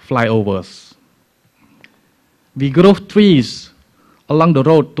flyovers. We grow trees along the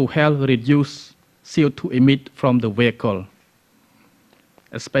road to help reduce CO2 emit from the vehicle,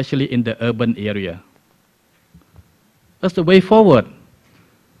 especially in the urban area. As the way forward,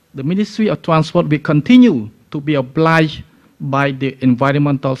 the Ministry of Transport will continue to be obliged by the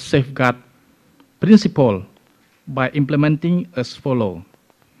environmental safeguard principle by implementing as follows.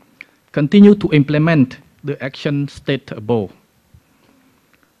 Continue to implement the action stated above.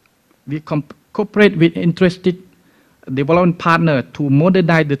 We cooperate with interested development partners to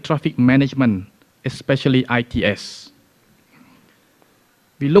modernize the traffic management, especially ITS.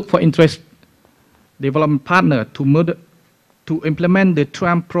 We look for interest development partner to implement the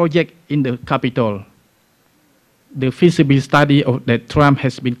tram project in the capital. The feasibility study of the tram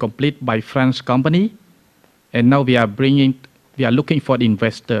has been completed by French company, and now we are looking for the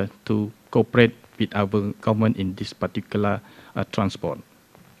investor to cooperate with our government in this particular transport.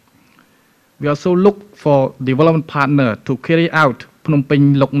 We also look for development partner to carry out Phnom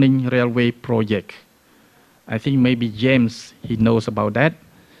Penh Lok Ninh Railway project. I think maybe James, he knows about that.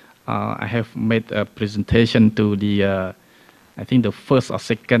 I have made a presentation to the, I think the first or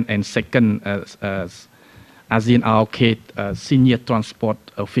second ASEAN ROK Senior Transport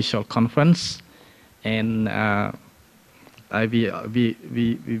Official Conference. And we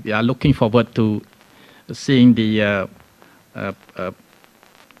are looking forward to seeing the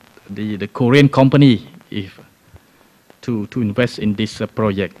Korean company to invest in this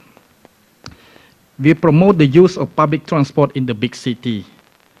project. We promote the use of public transport in the big city.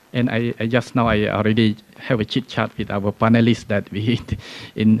 And I already have a chit chat with our panelists that we,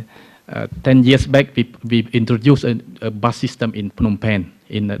 in 10 years back, we introduced a bus system in Phnom Penh,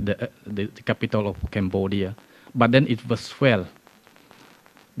 in the capital of Cambodia. But then it was failed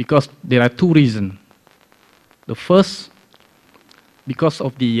because there are two reasons. The first, because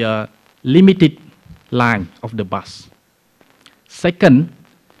of the limited line of the bus. Second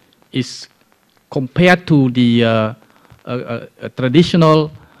is compared to the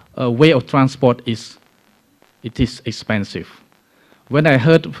traditional way of transport, it is expensive. When I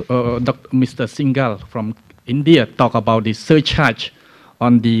heard Mr. Singhal from India talk about the surcharge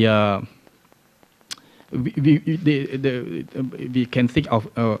on the, we can think of,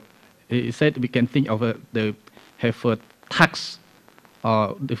 he said we can think of have a tax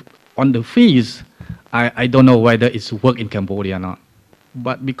on the fees. I don't know whether it's work in Cambodia or not.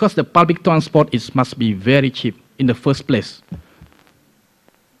 But because the public transport must be very cheap in the first place.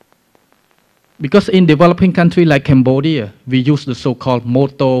 Because in developing country like Cambodia, we use the so-called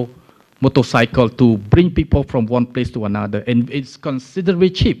motorcycle to bring people from one place to another, and it's considerably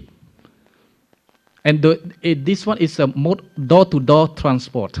cheap. And this one is a door-to-door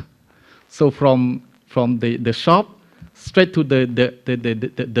transport. So from the shop straight to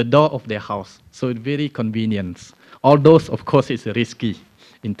the door of their house. So it's very convenient. Although, of course, it's risky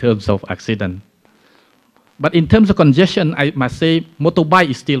in terms of accident. But in terms of congestion, I must say motorbike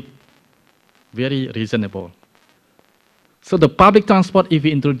is still very reasonable. So the public transport, if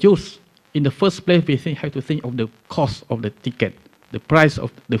we introduce, in the first place, we have to think of the cost of the ticket, the price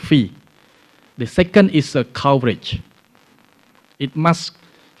of the fee. The second is coverage. It must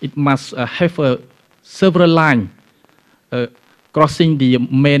have several lines crossing the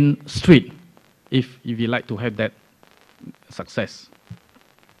main street if you like to have that success.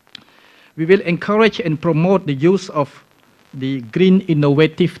 We will encourage and promote the use of the green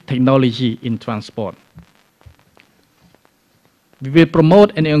innovative technology in transport. We will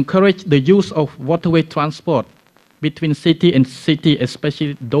promote and encourage the use of waterway transport between city and city,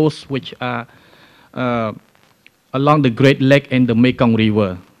 especially those which are along the Great Lake and the Mekong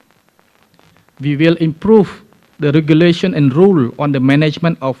River. We will improve the regulation and rule on the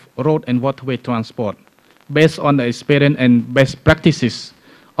management of road and waterway transport based on the experience and best practices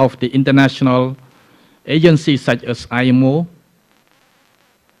of the international agencies such as IMO,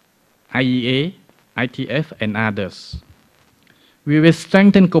 IEA, ITF, and others. We will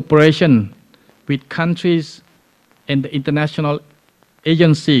strengthen cooperation with countries and the international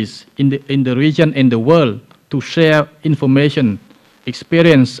agencies in the region and the world to share information,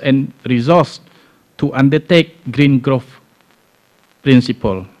 experience, and resources to undertake green growth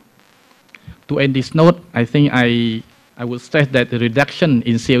principle. To end this note, I think I would stress that the reduction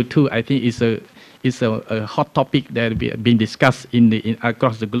in CO2, I think, is a hot topic that being discussed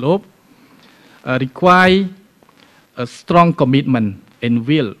across the globe. Require a strong commitment and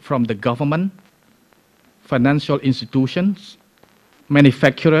will from the government, financial institutions,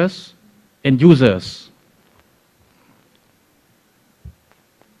 manufacturers, and users.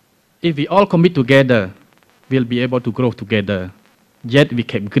 If we all commit together, we'll be able to grow together. Yet we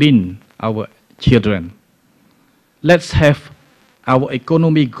can green our children. Let's have our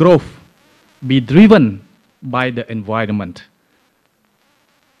economic growth be driven by the environment.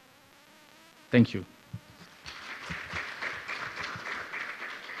 Thank you.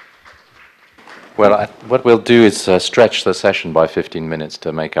 Well, what we'll do is stretch the session by 15 minutes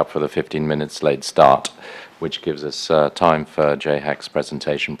to make up for the 15 minutes late start, which gives us time for JHAC's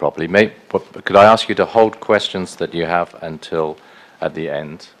presentation properly. Could I ask you to hold questions that you have until at the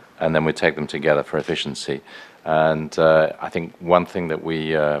end, and then we take them together for efficiency. And I think one thing that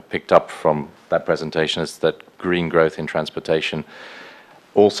we picked up from that presentation is that green growth in transportation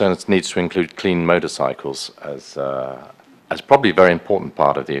also needs to include clean motorcycles as probably a very important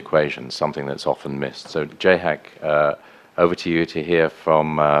part of the equation, something that's often missed. So Jayhak, over to you to hear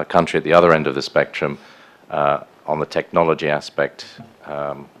from a country at the other end of the spectrum on the technology aspect,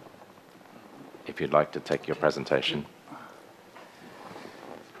 if you'd like to take your presentation.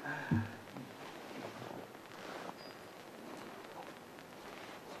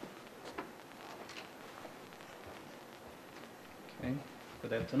 Okay,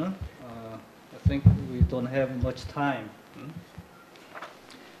 good afternoon. I think we don't have much time.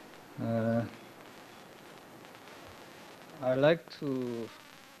 I'd like to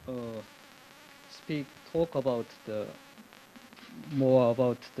talk about more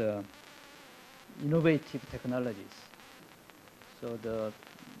about the innovative technologies. So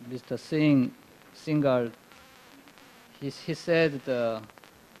Mr. Singhal, he said the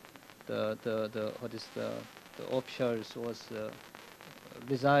officials was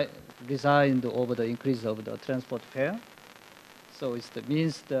resigned over the increase of the transport fare. So it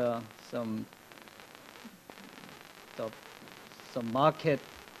means some market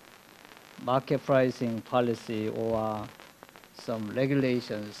pricing policy or some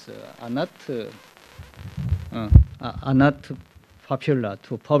regulations are not popular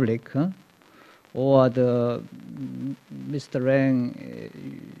to public, or Mr. Rang,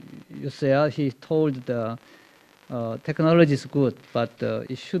 you say he told the technology is good, but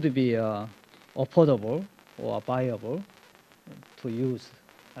it should be affordable or viable to use,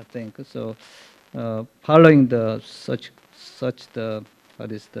 I think. So following such the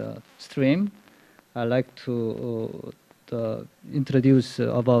stream, I like to introduce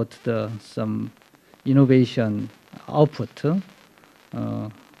about some innovation output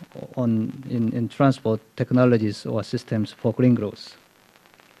in transport technologies or systems for green growth.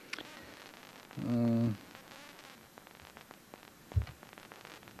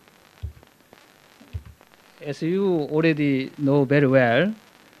 As you already know very well,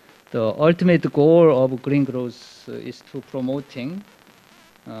 the ultimate goal of green growth is to promoting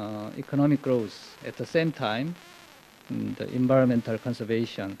economic growth at the same time the environmental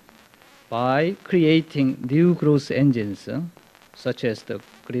conservation by creating new growth engines such as the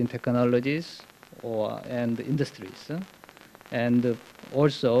green technologies and industries, and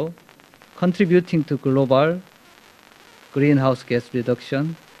also contributing to global greenhouse gas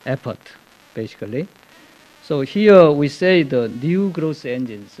reduction effort, basically. So here we say the new growth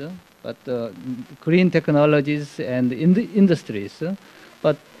engines, but green technologies and industries.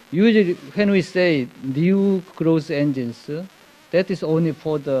 But usually when we say new growth engines, that is only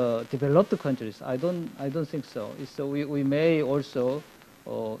for the developed countries. I don't think so. So we may also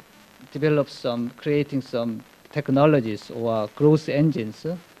develop creating some technologies or growth engines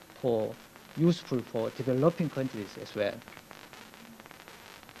useful for developing countries as well.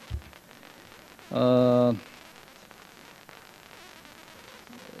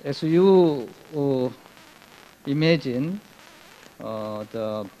 As you imagine,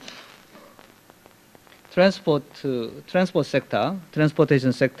 the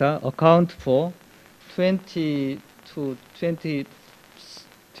transportation sector account for 20 to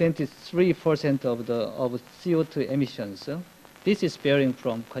 23% of CO2 emissions. This is varying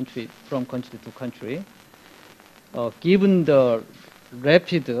from country to country. Given the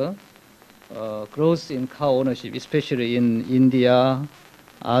rapid growth in car ownership, especially in India,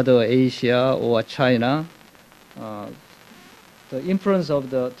 other Asia or China, the influence of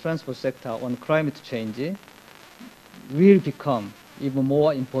the transport sector on climate change will become even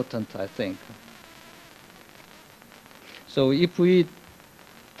more important, I think. So if we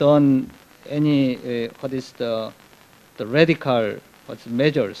done any the radical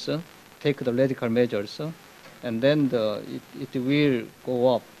measures, take the radical measures, and then it will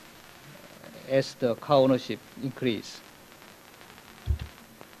go up as the car ownership increase.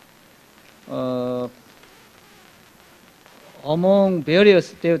 Among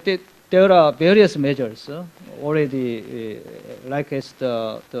various, there are various measures already, like as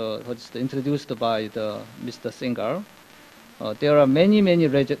introduced by Mr. Singhal. There are many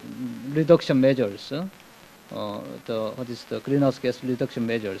reduction measures. The greenhouse gas reduction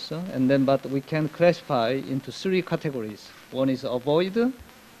measures, and then but we can classify into three categories. One is avoid,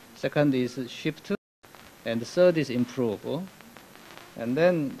 second is shift, and the third is improve. And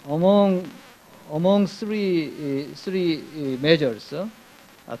then among three measures,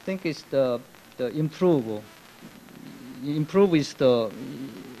 I think it's the improve. Improve is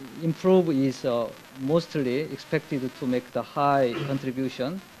mostly expected to make the high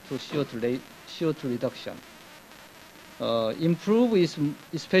contribution to CO2 reduction. Improve is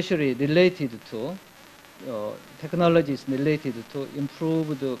especially related to technologies related to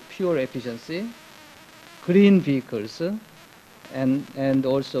improve the fuel efficiency, green vehicles, and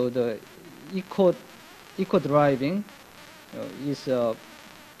also the eco driving is a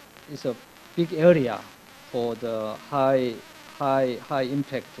big area for the high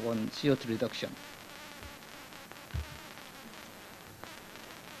impact on CO2 reduction.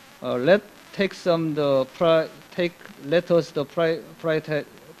 Let us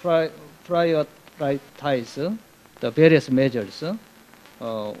prioritize the various measures.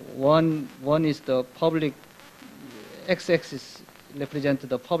 One is the public x-axis represent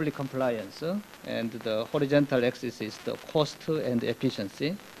the public compliance, and the horizontal axis is the cost and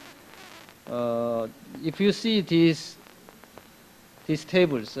efficiency. If you see these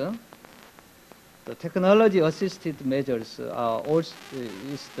tables, the technology-assisted measures are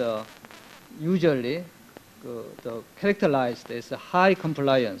also usually characterized as high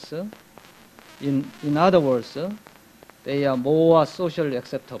compliance. In other words, they are more socially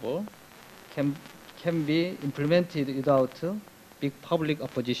acceptable, can be implemented without big public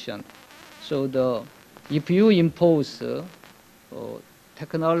opposition. So if you impose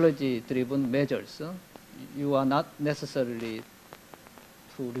technology-driven measures, you are not necessarily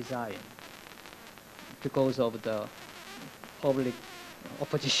to resign because of the public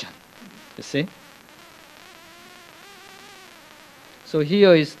opposition, you see? So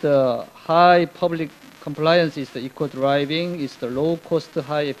here is the high public compliance is the eco driving, is the low cost,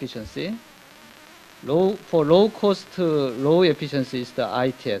 high efficiency. For low cost, low efficiency is the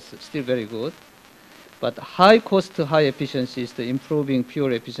ITS, still very good. But high cost, high efficiency is the improving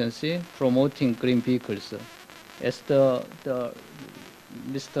fuel efficiency, promoting green vehicles. As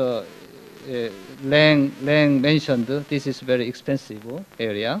Mr. Lang mentioned, this is very expensive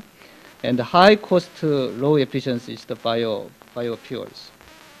area. And the high cost, low efficiency is the biofuels.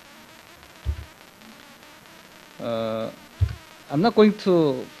 I'm not going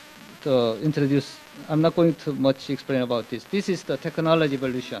to much explain about this. This is the technology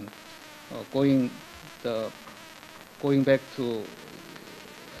evolution, going back to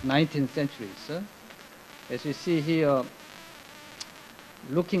 19th centuries. As you see here,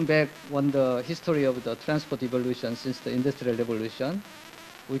 looking back on the history of the transport evolution since the Industrial Revolution,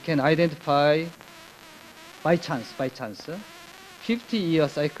 we can identify by chance, 50-year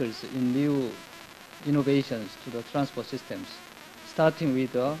cycles in new innovations to the transport systems, starting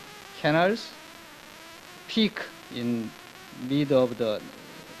with the canals, peak in mid of the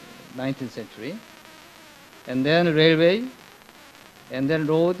 19th century, and then railway, and then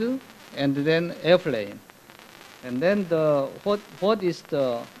road, and then airplane. And then what is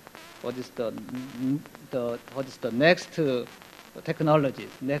the next technology,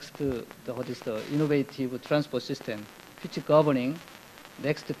 what is the innovative transport system which is governing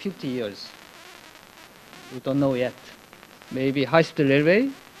next 50 years? We don't know yet. Maybe high-speed railway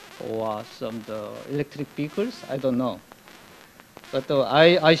or some electric vehicles, I don't know. But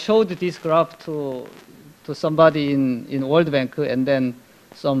I showed this graph to somebody in World Bank, and then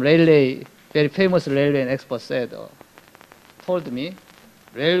some very famous railway expert told me,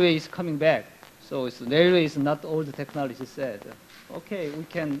 railway is coming back. So railway is not old technology, he said. Okay, we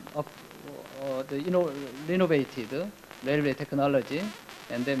can innovated railway technology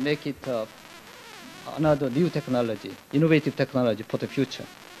and then make it another new technology, innovative technology for the future.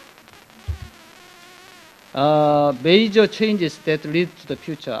 Major changes that lead to the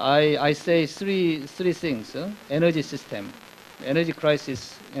future. I say three things. Energy system. Energy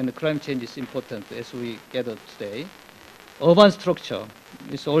crisis and climate change is important as we gather today. Urban structure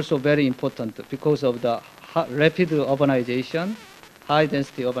is also very important because of the rapid urbanization, high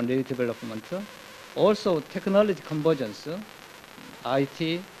density urban development. Also technology convergence,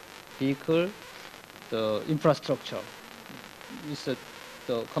 IT, vehicle, the infrastructure.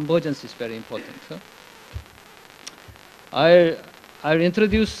 The convergence is very important. I'll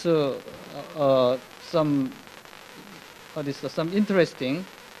introduce some interesting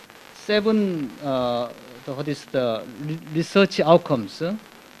 7 research outcomes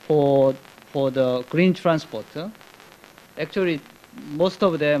for the green transport. Actually, most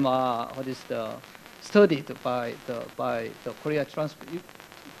of them are studied by the Korea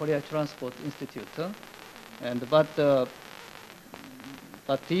Transport Institute,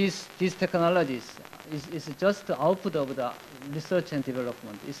 but these technologies is just the output of the research and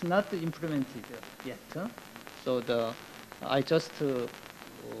development. It's not implemented yet. So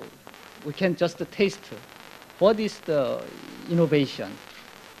we can just taste what is the innovation,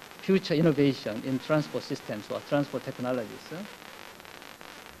 future innovation in transport systems or transport technologies.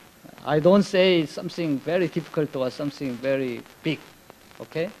 I don't say something very difficult or something very big,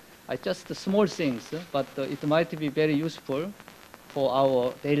 okay? just small things, but it might be very useful for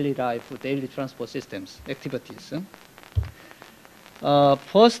our daily life, daily transport systems, activities.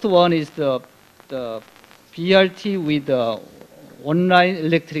 First one is the BRT with online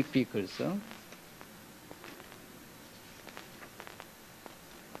electric vehicles.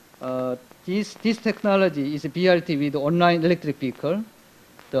 This technology is BRT with online electric vehicle.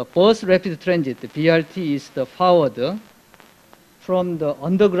 The bus rapid transit, the BRT, is powered from the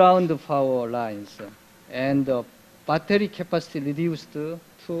underground power lines, and the battery capacity reduced to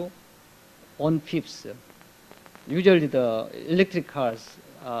 1/5. Usually the electric cars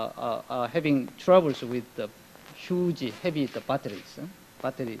are having troubles with the huge, heavy batteries,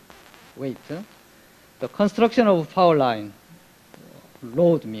 battery weight. The construction of power line,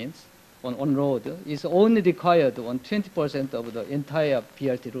 road means, on road, is only required on 20% of the entire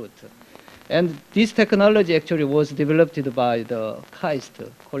BRT route. And this technology actually was developed by the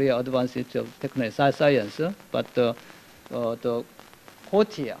KAIST, Korea Advanced Institute of Technology Science, but the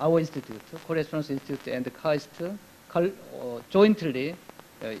KOTI, our institute, Korea Transport Institute, and the KAIST jointly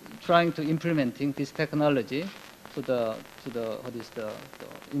trying to implementing this technology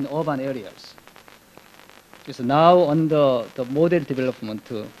in urban areas. It's now on the model development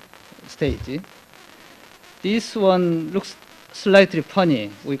stage. This one looks slightly funny.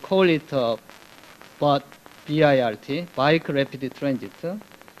 We call it BIRT, Bike Rapid Transit.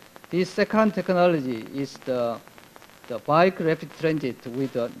 This second technology is the bike rapid transit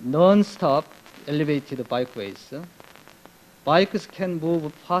with non-stop elevated bikeways. Bikes can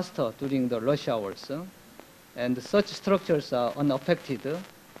move faster during the rush hours, and such structures are unaffected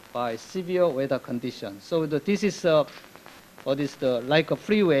by severe weather conditions. So this is like a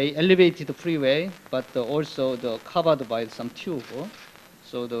freeway, elevated freeway, but also covered by some tube.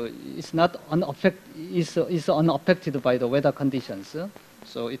 So it's not is unaffected by the weather conditions.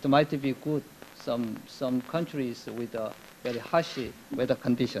 So it might be good some countries with very harsh weather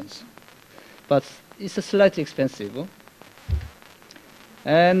conditions, but it's slightly expensive.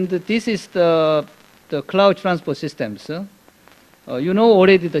 And this is the cloud transport systems. You know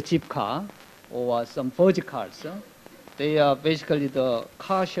already the Jeep car or some Virgin cars. They are basically the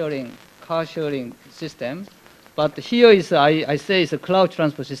car sharing system. But here is I say it's a cloud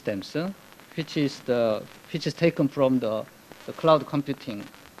transport systems, which is taken from the cloud computing.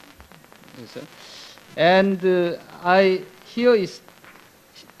 And here is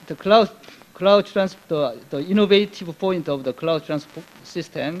the cloud transport. The innovative point of the cloud transport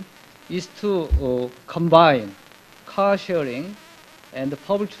system is to combine car sharing and the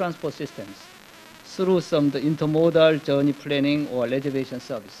public transport systems through the intermodal journey planning or reservation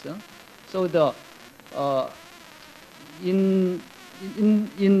service. So in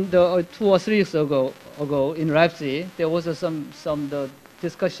the 2 or 3 years ago in Leipzig, there was some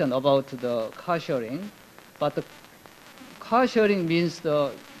discussion about the car sharing, but the car sharing means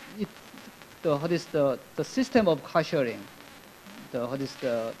the system of car sharing.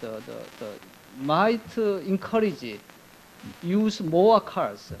 Might encourage use more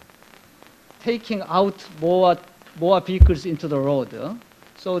cars, taking out more vehicles into the road.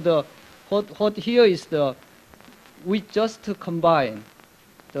 So what here is we just combine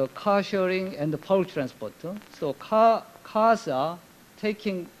the car sharing and the public transport. So cars are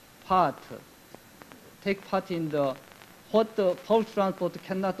take part in what the public transport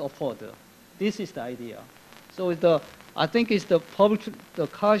cannot afford. This is the idea. So I think the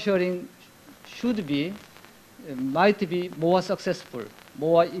car sharing might be more successful,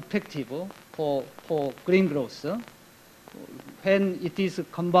 more effective for green growth when it is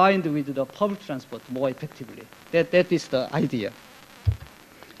combined with the public transport more effectively. That is the idea.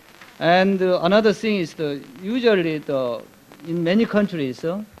 And another thing is usually in many countries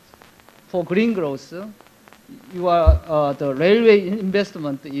for green growth, the railway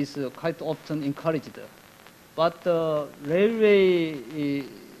investment is quite often encouraged, but railway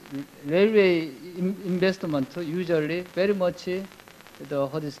investment usually very much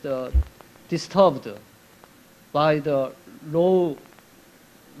disturbed by the low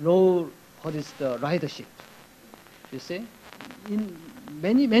ridership. You see, in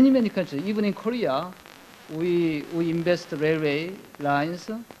many countries, even in Korea, we invest railway lines,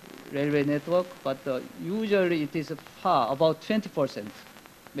 railway network, but usually it is far, about 20%,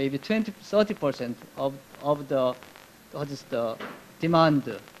 maybe 30% of the demand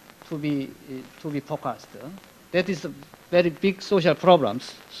to be forecast. That is a very big social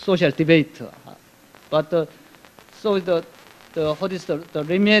problems, social debate. But so the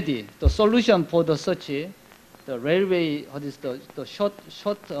remedy, the solution for the railway, the short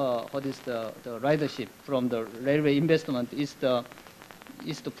the ridership from the railway investment is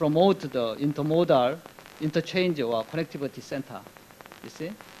is to promote the intermodal interchange or connectivity center, you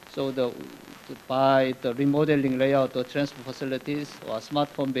see. So by the remodeling layout of transport facilities or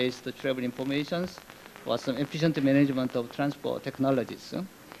smartphone-based travel informations or some efficient management of transport technologies.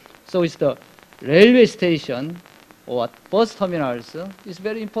 So it's the railway station or bus terminals is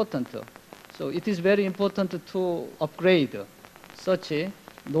very important. So it is very important to upgrade such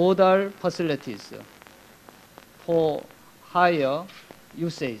nodal facilities for higher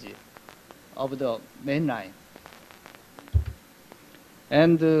usage of the main line.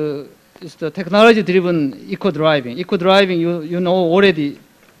 And it's the technology-driven eco-driving. Eco-driving, you know already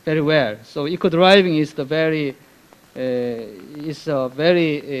very well. So eco-driving is the very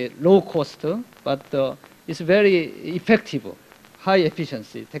low cost, but it's very effective, high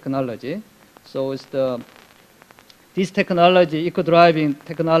efficiency technology. So it's this technology, eco-driving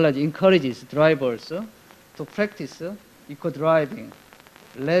technology, encourages drivers to practice eco-driving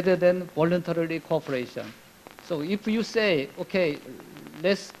rather than voluntarily cooperation. So if you say, okay,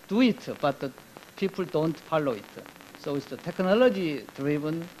 let's do it, but people don't follow it. So it's the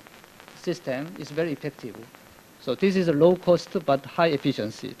technology-driven system is very effective. So this is a low-cost but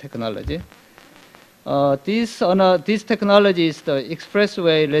high-efficiency technology. This technology is the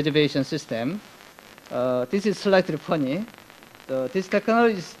expressway reservation system. This is slightly funny. This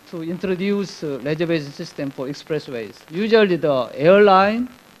technology is to introduce reservation system for expressways. Usually the airline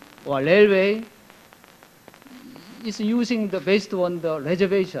or railway is using based on the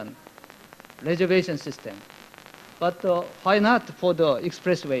reservation system. But why not for the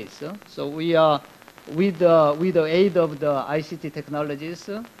expressways? So we are, with the aid of the ICT technologies,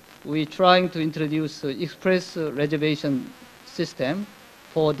 we're trying to introduce express reservation system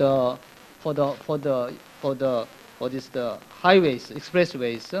for the highways,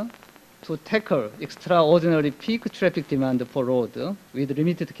 expressways, to tackle extraordinary peak traffic demand for road with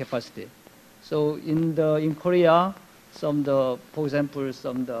limited capacity. So in Korea, for example,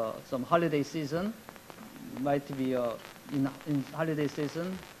 some holiday season might be in holiday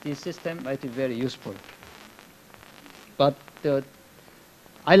season, this system might be very useful. But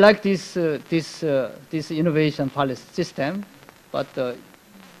I like this innovation policy system, but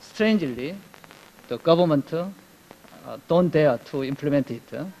strangely, the government don't dare to implement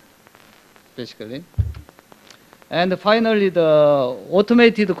it, basically. And finally, the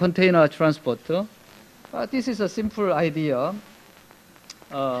automated container transport. This is a simple idea.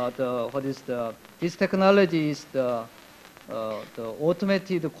 This technology is the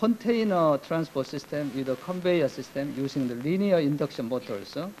automated container transport system with a conveyor system using the linear induction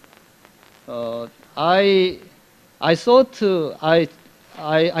motors. I thought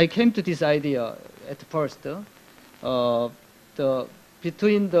I came to this idea at first.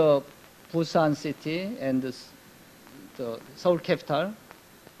 Between the Busan city and the Seoul capital,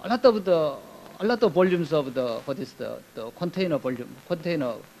 a lot of volumes of the container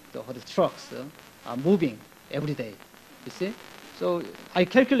trucks are moving every day. You see, so I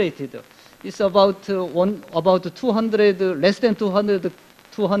calculated it's about 200, less than 200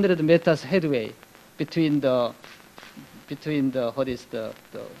 meters headway between the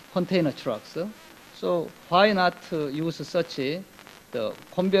container trucks. So why not use such the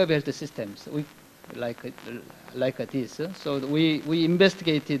conveyor belt systems like this? So we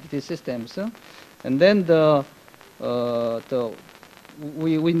investigated these systems, and then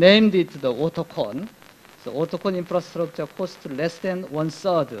we named it the AutoCon. So AutoCon infrastructure costs less than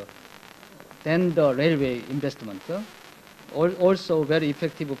 1/3 than the railway investment. Also very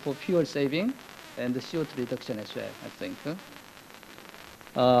effective for fuel saving and CO2 reduction as well, I think.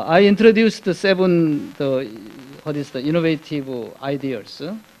 I introduced 7 innovative ideas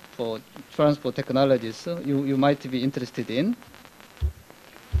for transport technologies you might be interested in.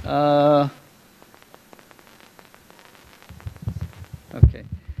 Okay.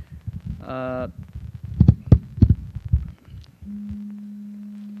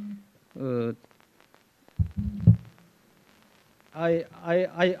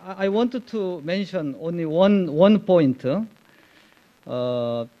 I wanted to mention only one point.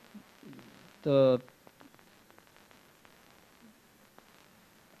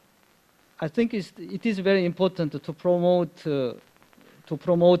 I think it is very important to promote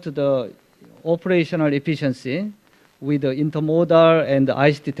the operational efficiency with the intermodal and the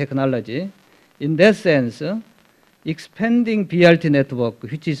ICT technology. In that sense, expanding BRT network,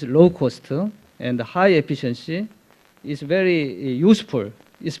 which is low cost and high efficiency, is very useful,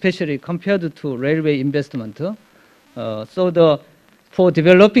 especially compared to railway investment. For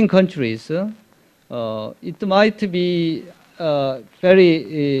developing countries, it might be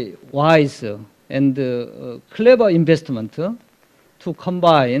very wise and clever investment to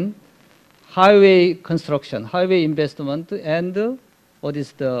combine highway construction, highway investment, and what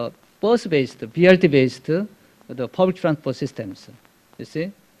is the bus-based, BRT-based, the public transport systems. You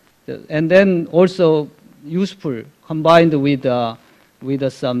see, and then also useful combined with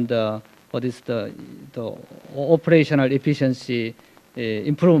some what is the operational efficiency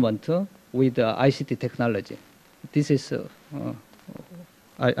improvement with ICT technology. This is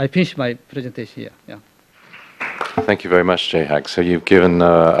I finished my presentation here. Yeah. Thank you very much, Jay-Hak. So you've given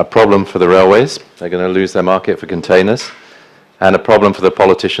a problem for the railways. They're going to lose their market for containers. And a problem for the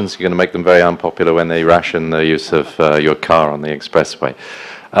politicians. You're going to make them very unpopular when they ration the use of your car on the expressway.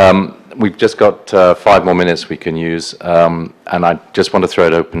 We've just got 5 more minutes we can use. And I just want to throw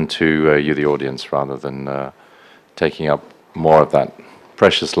it open to you, the audience, rather than taking up more of that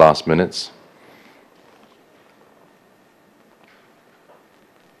precious last minutes.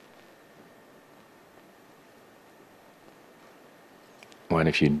 Well, and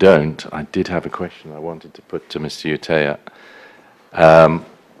if you don't, I did have a question I wanted to put to Mr. Utea.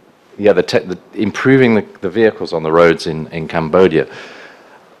 Yeah, improving the vehicles on the roads in Cambodia.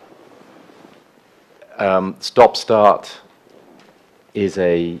 Stop-start is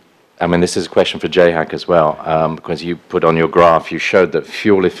I mean, this is a question for Jay-Hak as well, because you put on your graph, you showed that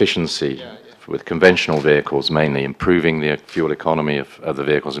fuel efficiency with conventional vehicles mainly, improving the fuel economy of the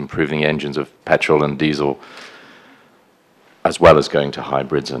vehicles, improving the engines of petrol and diesel, as well as going to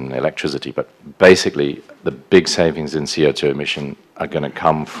hybrids and electricity. But basically, the big savings in CO2 emission are going to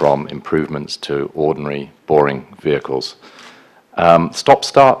come from improvements to ordinary, boring vehicles.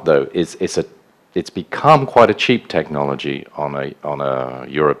 Stop-start, though, it's become quite a cheap technology on a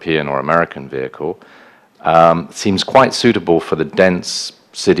European or American vehicle. Seems quite suitable for the dense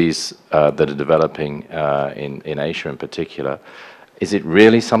cities that are developing in Asia in particular. Is it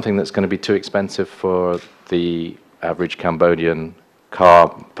really something that's going to be too expensive for the average Cambodian car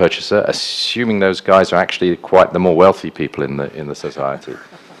purchaser, assuming those guys are actually quite the more wealthy people in the society?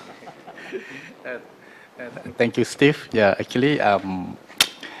 Thank you, Steve. Yeah, actually,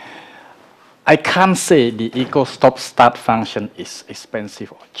 I can't say the eco stop-start function is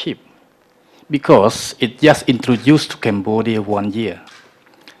expensive or cheap because it just introduced to Cambodia 1 year.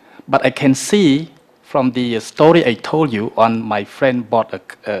 But I can see from the story I told you on my friend bought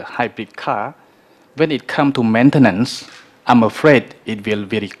a hybrid car. When it comes to maintenance, I'm afraid it will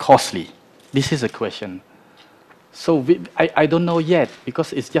be very costly. This is a question. So I don't know yet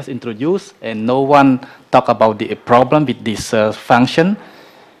because it's just introduced and no one talk about the problem with this function.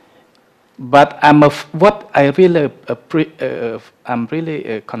 But what I really I'm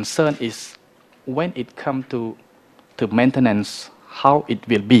really concerned is when it comes to maintenance, how it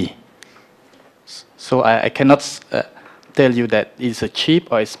will be. So I cannot tell you that it's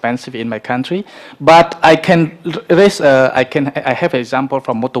cheap or expensive in my country, but I can raise. I have an example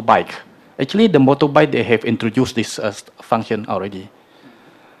from motorbike. Actually, the motorbike they have introduced this function already,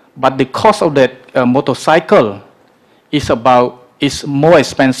 but the cost of that motorcycle is more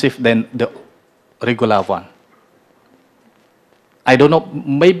expensive than the regular one. I don't know.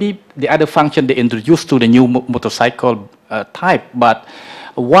 Maybe the other function they introduced to the new motorcycle type, but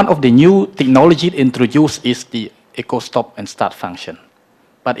one of the new technology introduced is the eco stop and start function,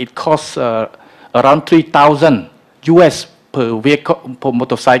 but it costs around $3,000 US per vehicle per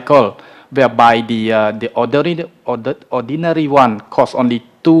motorcycle, whereby the ordinary one costs only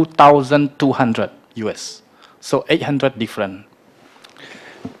 $2,200 US, so 800 different.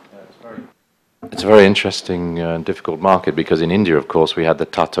 It's a very interesting and difficult market because in India, of course, we had the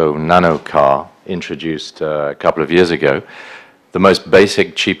Tato Nano car introduced a couple of years ago. The most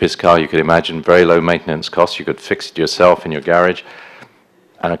basic, cheapest car you could imagine, very low maintenance costs. You could fix it yourself in your garage.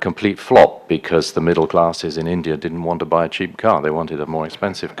 And a complete flop because the middle classes in India didn't want to buy a cheap car. They wanted a more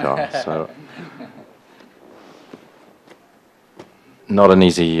expensive car. So not an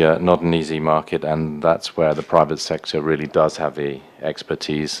easy market, and that's where the private sector really does have the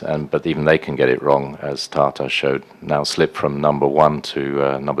expertise. But even they can get it wrong, as Tata showed. Now slipped from number 1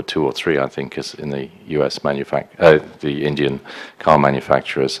 to number 2 or 3, I think, is in the U.S. the Indian car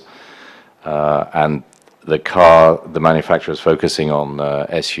manufacturers, and the manufacturers focusing on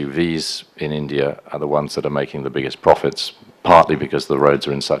SUVs in India are the ones that are making the biggest profits. Partly because the roads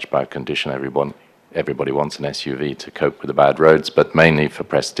are in such bad condition, everybody wants an SUV to cope with the bad roads, but mainly for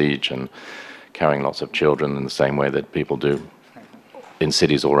prestige and carrying lots of children in the same way that people do in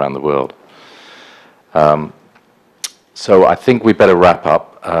cities all around the world. So I think we better wrap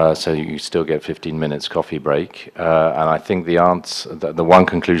up, so you still get 15 minutes coffee break. And I think the one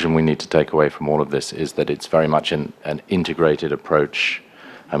conclusion we need to take away from all of this is that it's very much an integrated approach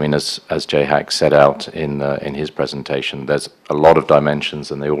I mean, as Jay Hack set out in his presentation, there's a lot of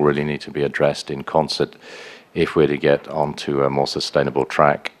dimensions, and they all really need to be addressed in concert if we're to get onto a more sustainable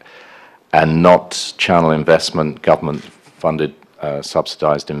track, and not channel investment, government-funded,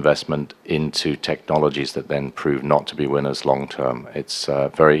 subsidized investment into technologies that then prove not to be winners long term. It's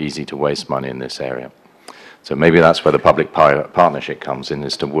very easy to waste money in this area. So maybe that's where the public-private partnership comes in,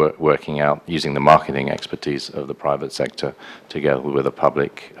 is to working out, using the marketing expertise of the private sector together with the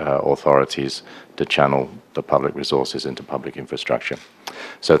public authorities to channel the public resources into public infrastructure.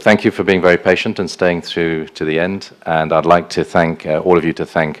 So thank you for being very patient and staying through to the end. And I'd like to thank all of you to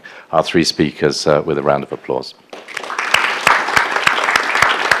thank our three speakers with a round of applause.